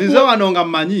 Zize wano nga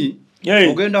mmanyi.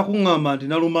 Ogenda kuŋŋamba nti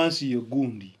Nalumansi ye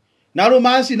gundi.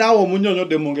 Nalumansi naawe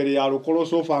omunyonyodde mu ngeri ya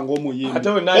lukoloso ofanga omuyimbi. Ate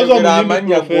we nayogera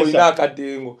amanya golina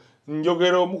akadengo.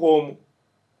 Njogera omukomu.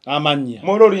 Amanya.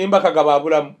 Molo Oluyimba kagaba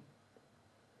abulamu.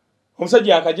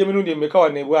 Omusajja akaje emirundi emeka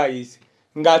wane bwayise.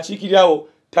 Ng'akiikirirawo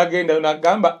tagenda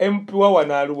n'agamba MP wa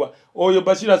wanaaluwa. Oyo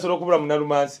Bashir asobola okubula mu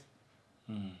Nalumansi.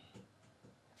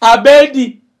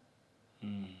 Abedi.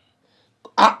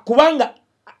 Kubanga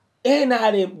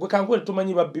NRM gwe kankwere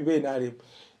tumanyi babbi be NRM.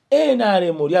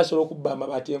 NRM oli asobola okubba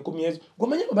amabaati 10,000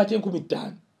 gomanya amabaati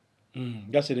 15,000.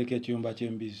 Gasereka ekiyumba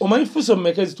ky'embizi. Omanyi fuso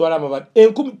mmeka ezitwala amabaati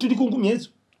 10,000 tuli ku 10,000.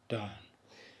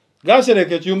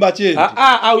 Gasereka ekiyumba ky'ente.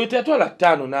 Awo yatwala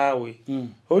 5 naawe.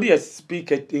 Oli ya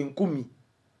speaker 10,000.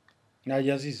 Na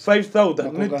yazizi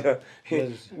 5,000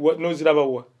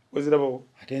 nozirabawa. Wazirabawo.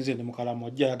 Atenze ndi mukala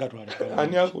mojja yagatwala.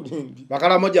 Ani akulindi.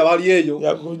 Bakala mojja bali eyo.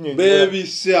 Baby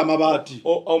se amabati.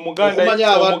 Omuganda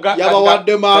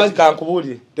yabawadde manzi.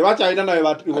 Kankubulye. Tebakyalina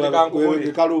nawe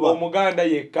bikaluba. Omuganda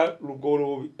yekka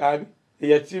lugolobi. Ani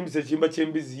eyachimbise ekimba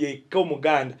ky'embizi yekka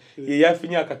omuganda. Ye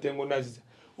yafinya akatengo nazza.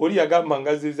 Oli yagamba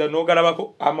ngaziza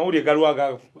n'ogalabako amawulire galwaga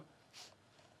agafuba.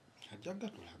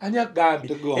 Ani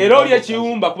agambye. Era oli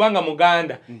ekiyumba kubanga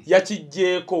muganda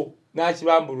yakijjeeko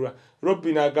n'akibambulula.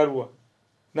 Robin agarwa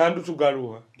nandutu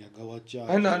garwa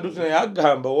yagawacha nandutu na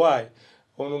yagamba why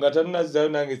ono ngatanazzayo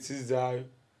nange sizaayo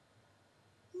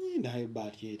naye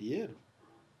bati eriero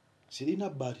sirina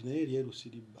bati naye eriero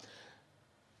siribba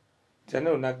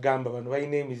tano nagamba bano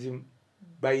bayina emizimu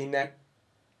bayina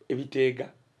ebiteega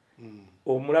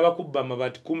omulaba kubba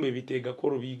amabati kumbe ebiteega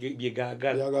koro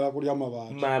byegagala yagala kulya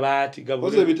mabati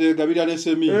gabuze ebiteega birya ne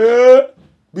semi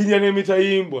birya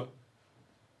n'emitayimbwa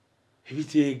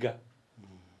ebiteega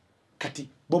kati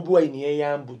Bobi Wine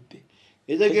yeyambudde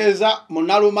etegeeza mu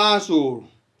Nalumansi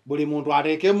buli muntu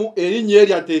ateekemu erinnya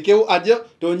eri ateekewo aje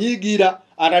tonyiigira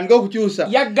atandika okukyusa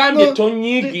yagambye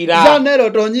tonyiigira zanero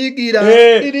tonyiigira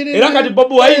era kati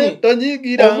Bobi Wine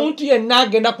tonyiigira omuntu yenna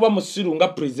agenda kuba musiru nga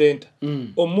presenter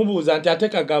omubuuza nti ate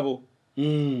Kagabo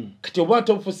kati oba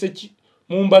atofuse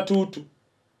mu mbatuutu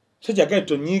sajagala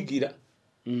tonyiigira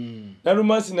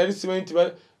Nalumansi nali simanyi nti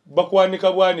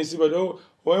bakwanika bwanisi bano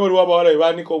wali wabawala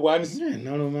banika obwanisi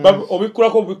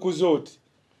obikulako obikuza oti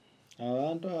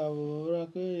abantu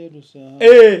abolako yerusa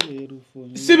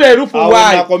si beerufu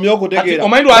wayi akomye okutegeera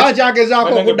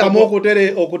bakyagezaako okuddamu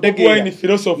okutegeera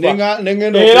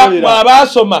era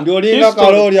bw'abaasoma ndiolinga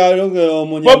kalooli alongera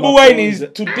omunyama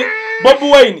Bobi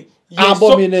Wine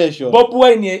abomination Bobi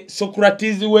Wine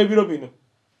Socrates w'ebiro bino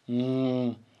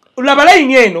ulaba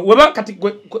layini eno weba kati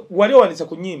wali owanisa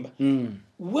ku nnyimba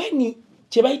weni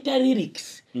kye bayita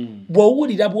lyrics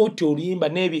bw'owulira bw'oti oluyimba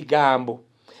n'ebigambo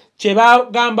kye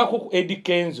bagambako ku Eddie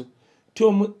Kenzo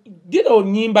gira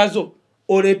nnyimba zo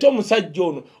oleeta omusajja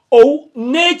ono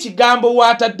n'ekigambo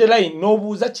waatadde layini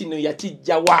n'obuuza kino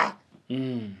yakijja wa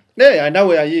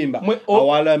nawe yayimba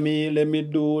awalamile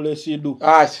midule sidu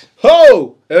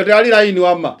eyo teyali layini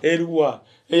wamma eriwa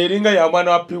eringa ya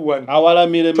mwana wa P1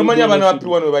 awalamile tomanya bana wa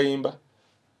P1 we bayimba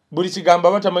buli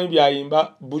kigambo batamanyi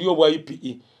byayimba buli obwa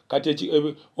IPE kati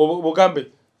obugambe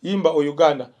yimba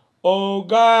o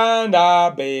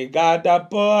Uganda begada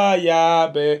poya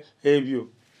be ebyo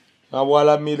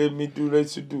awalamile midule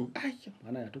sidu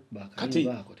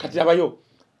kati abayo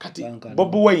kati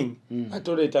Bobi Wine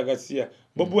atoleta gasia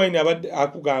Bobi Wine abadde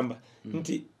akugamba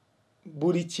nti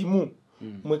buli kimu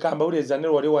mwekamba uleza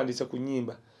nero wali wandise ku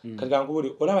nnyimba kati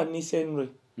kankubuli olaba nisenwe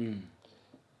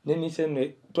ne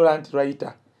nisenwe tolanti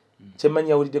writer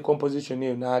chemanya uli the composition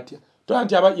eyo natya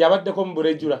tolanti yabadde ko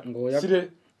mburejura sire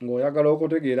ngoyagala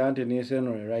okutegeera nti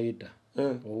nisenwe writer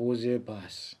obuuze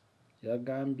pass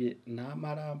yagambye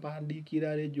namala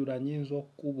mpandikira rejura nyinzo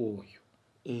okuba oyo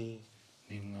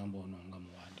ningamba ononga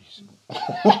muwandisi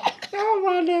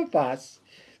namale pass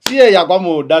siye yagwa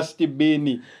mu dusty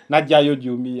bin najjayo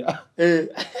jumia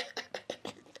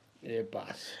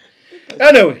pass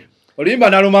anyway Oluyimba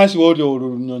Nalumansi woti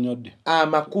olunyonyodde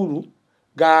amakulu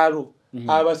gaalo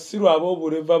abasiru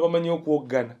ab'obuleva bamanyi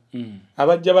okwoggana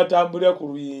abajja batambulira ku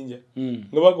luyinja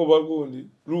nga bagoba gundi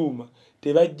ruuma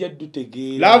tebajja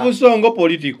dutegeera love song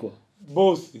political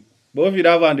both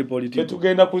love and political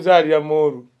tugenda kuzaalira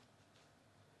moru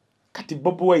kati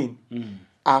Bobi Wine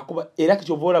akuba era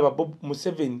kichovola ba Bob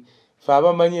Museveni fa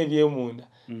bamanyi ebyemunda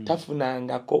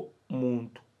tafunangako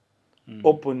muntu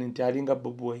opponent alinga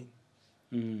Bobi Wine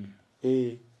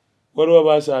wali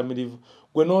wabasamirivu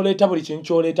gwe noleta buli kintu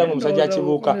kyoleta ngo musajja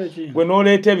akibuuka gwe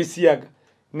noleta ebisiyaga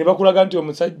ne bakulaga nti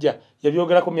omusajja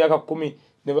yabyogera ku myaka 10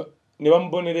 ne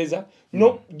bamubonereza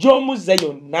no jomuza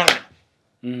yonna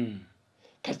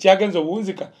kati yagenza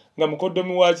obunzika nga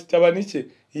mukoddomi wa kitabaniche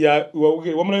ya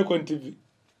wamulayo ko TV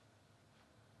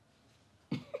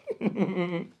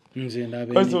nze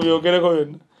ndabe kwaso byogereko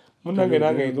yonna munange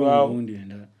nange ndwawo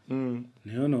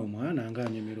nayo no mwana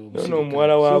nganyemira obusirikale no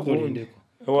mwala wa kulindeko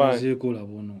waze kola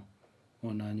bono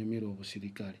onanyemira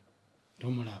obusirikale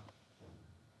tomulaba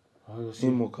ayo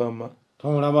simu kama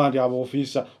tomulaba ndi abo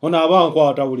ofisa ona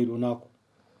abankwata buli lunaku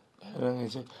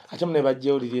ate mune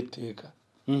bajje oli lyetteeka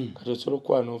kati osolo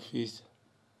kwa no ofisa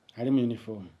ali mu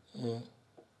uniform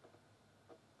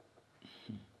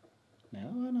naye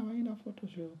wana bayina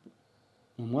photoshop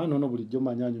omwana ono bulijjo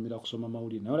manya anyumira kusoma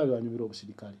mawulire naye olabye anyumira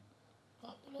obusirikale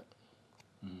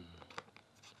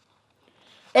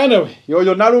anyway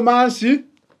yoyo Nalumansi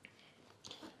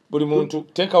buli muntu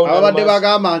teka ona abadde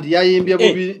bagamba nti yayimbye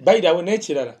bubi bayirawo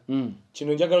n'ekirala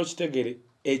kino njagala kitegere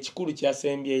ekikulu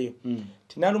kyasembyeyo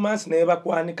ti Nalumansi naye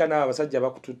bakwanika n'abasajja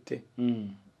bakututte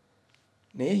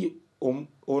naye ono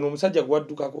omusajja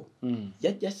gwaddukako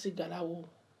yajja sigalawo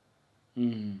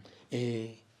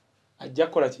ajja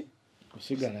kola ki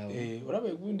kusigalawo olaba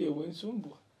egundi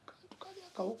ebwensumbwa tukali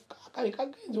akawuka akali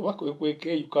kagenzo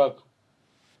bakwekeyukako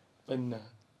banna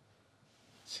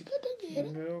sikategeera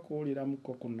ngero kuwulira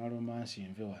muko ku Nalumansi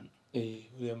nve wano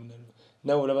uli amunalo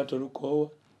nawe olaba tolukoowa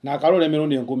n'akalole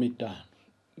emirundi 15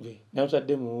 nawe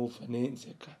otadde mu ufa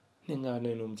n'enseka nengaba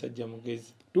naye n'omusajja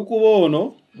mugezi tukuba ono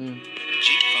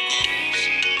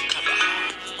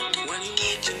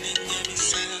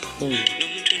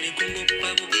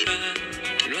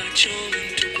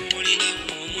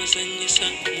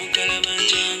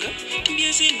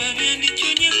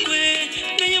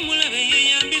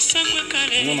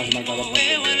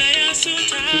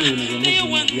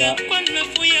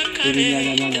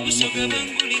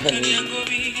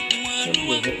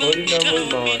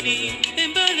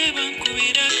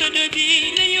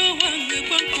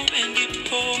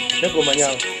Neko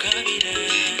manyawo.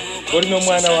 Olina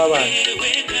omwana w'abantu.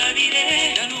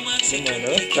 Omwana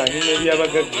basitanyuma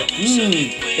ebyabagagga.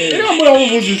 Era mulamu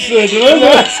muzise.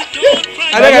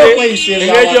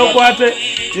 Engeri gy'okwate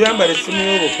gy'oyambala essimu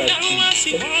y'obukadde.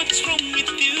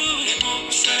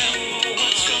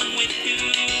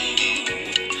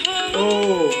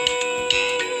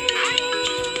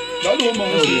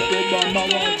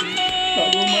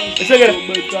 Esegera.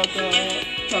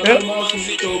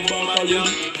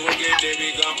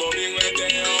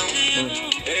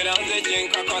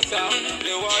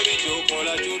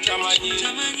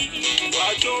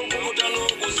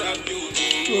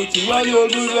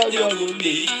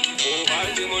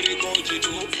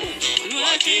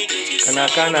 Kana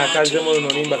akaana akazzemu luno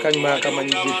Oluyimba kanyuma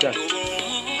akamanyi gita.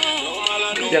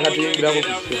 Yakatuyimbirako ku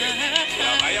sso.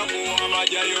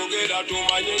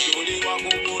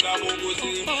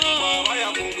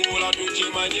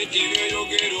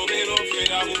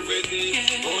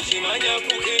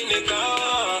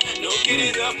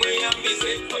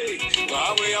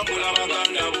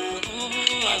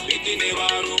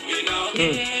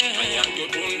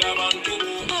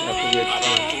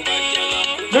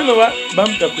 Nono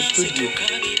bamuta ku studio.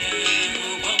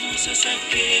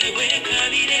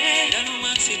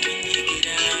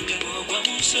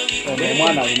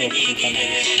 Omwana alina okutuuka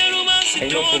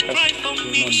Alina okutuuka.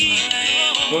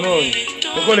 Munoonyi.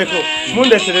 Mukoleko.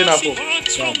 Mundeetere nako.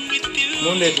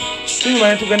 Mundeete.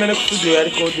 Tunyuma tugenda ne ku studio ya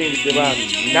recording gye baami.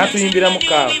 N'atuyimbira mu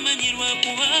kaawa.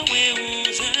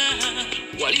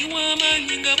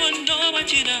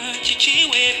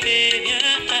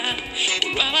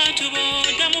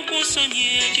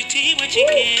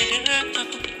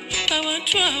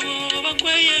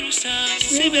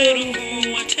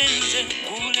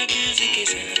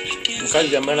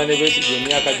 Mukazi yamala ne beesiga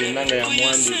emyaka gyonna nga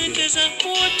yamuwandiikira.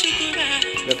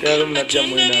 Gakera lumu najja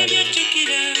mwenaale.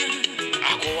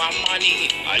 Akuwamani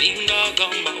alinga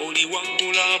agamba oli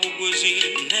waggula buguzi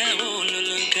nawe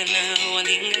olulunkana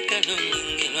walinga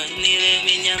kalungelwa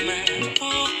n'ebinyama.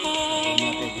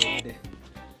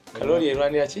 Kaloli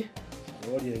erwanira ki?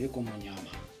 Kaloli eri ku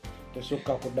munyama.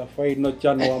 Tosukka kudda Final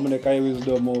Channel wamu ne Kaye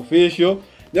Wisdom Official.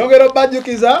 Nyongera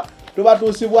bajjukiza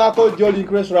tubatuusibwako Jolly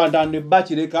Restaurant and Bar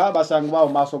Kireka basangibwa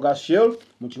mu maaso ga Shell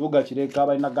mu kibuga Kireka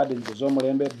balina gardens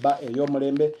ez'omulembe ba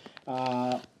ey'omulembe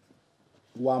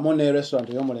wamu ne restaurant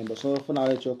ey'omulembe so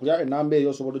funa ekyokulya enamba eyo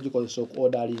osobola ogikozesa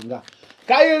okuodalinga.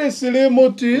 Kaye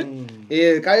Silimuti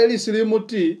Kaye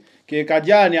Silimuti ke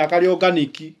kajani akali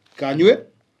organic kanywe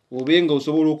obenga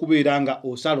osobola okubeera nga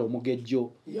osala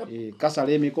omugejjo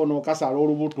kasala emikono kasala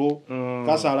olubuto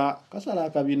kasala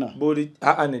akabina buli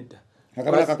aneda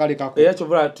akabina kakali kako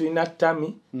eyakyobola tulina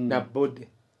tami na bode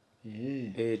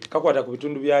tukakwata ku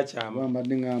bitundu bya kyama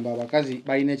mbadde ngamba abakazi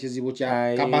balina ekizibu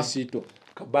kya kabasito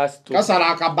kasala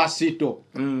akabasito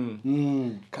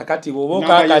kakati woba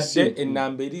okakadde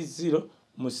enamba eri 0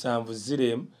 7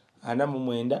 0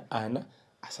 4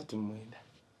 39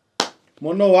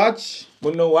 Muno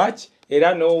watch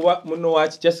era no muno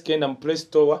watch just kenda mu Play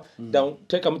Store down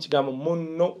teka mu kigambo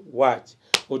muno watch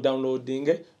o downloading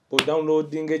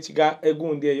ekiga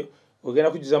egundi eyo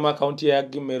ogenda kujuza mu account ya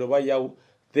Gmail oba yawo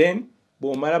then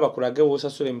bomala bakulage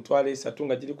wosasule emitwalo 3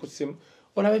 nga giri ku simu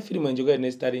olabe film enjogere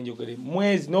ne star enjogere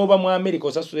mwezi noba mu America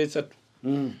osasule 3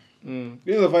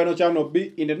 This is the Final Channel.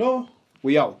 Be in the know,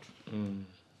 we out.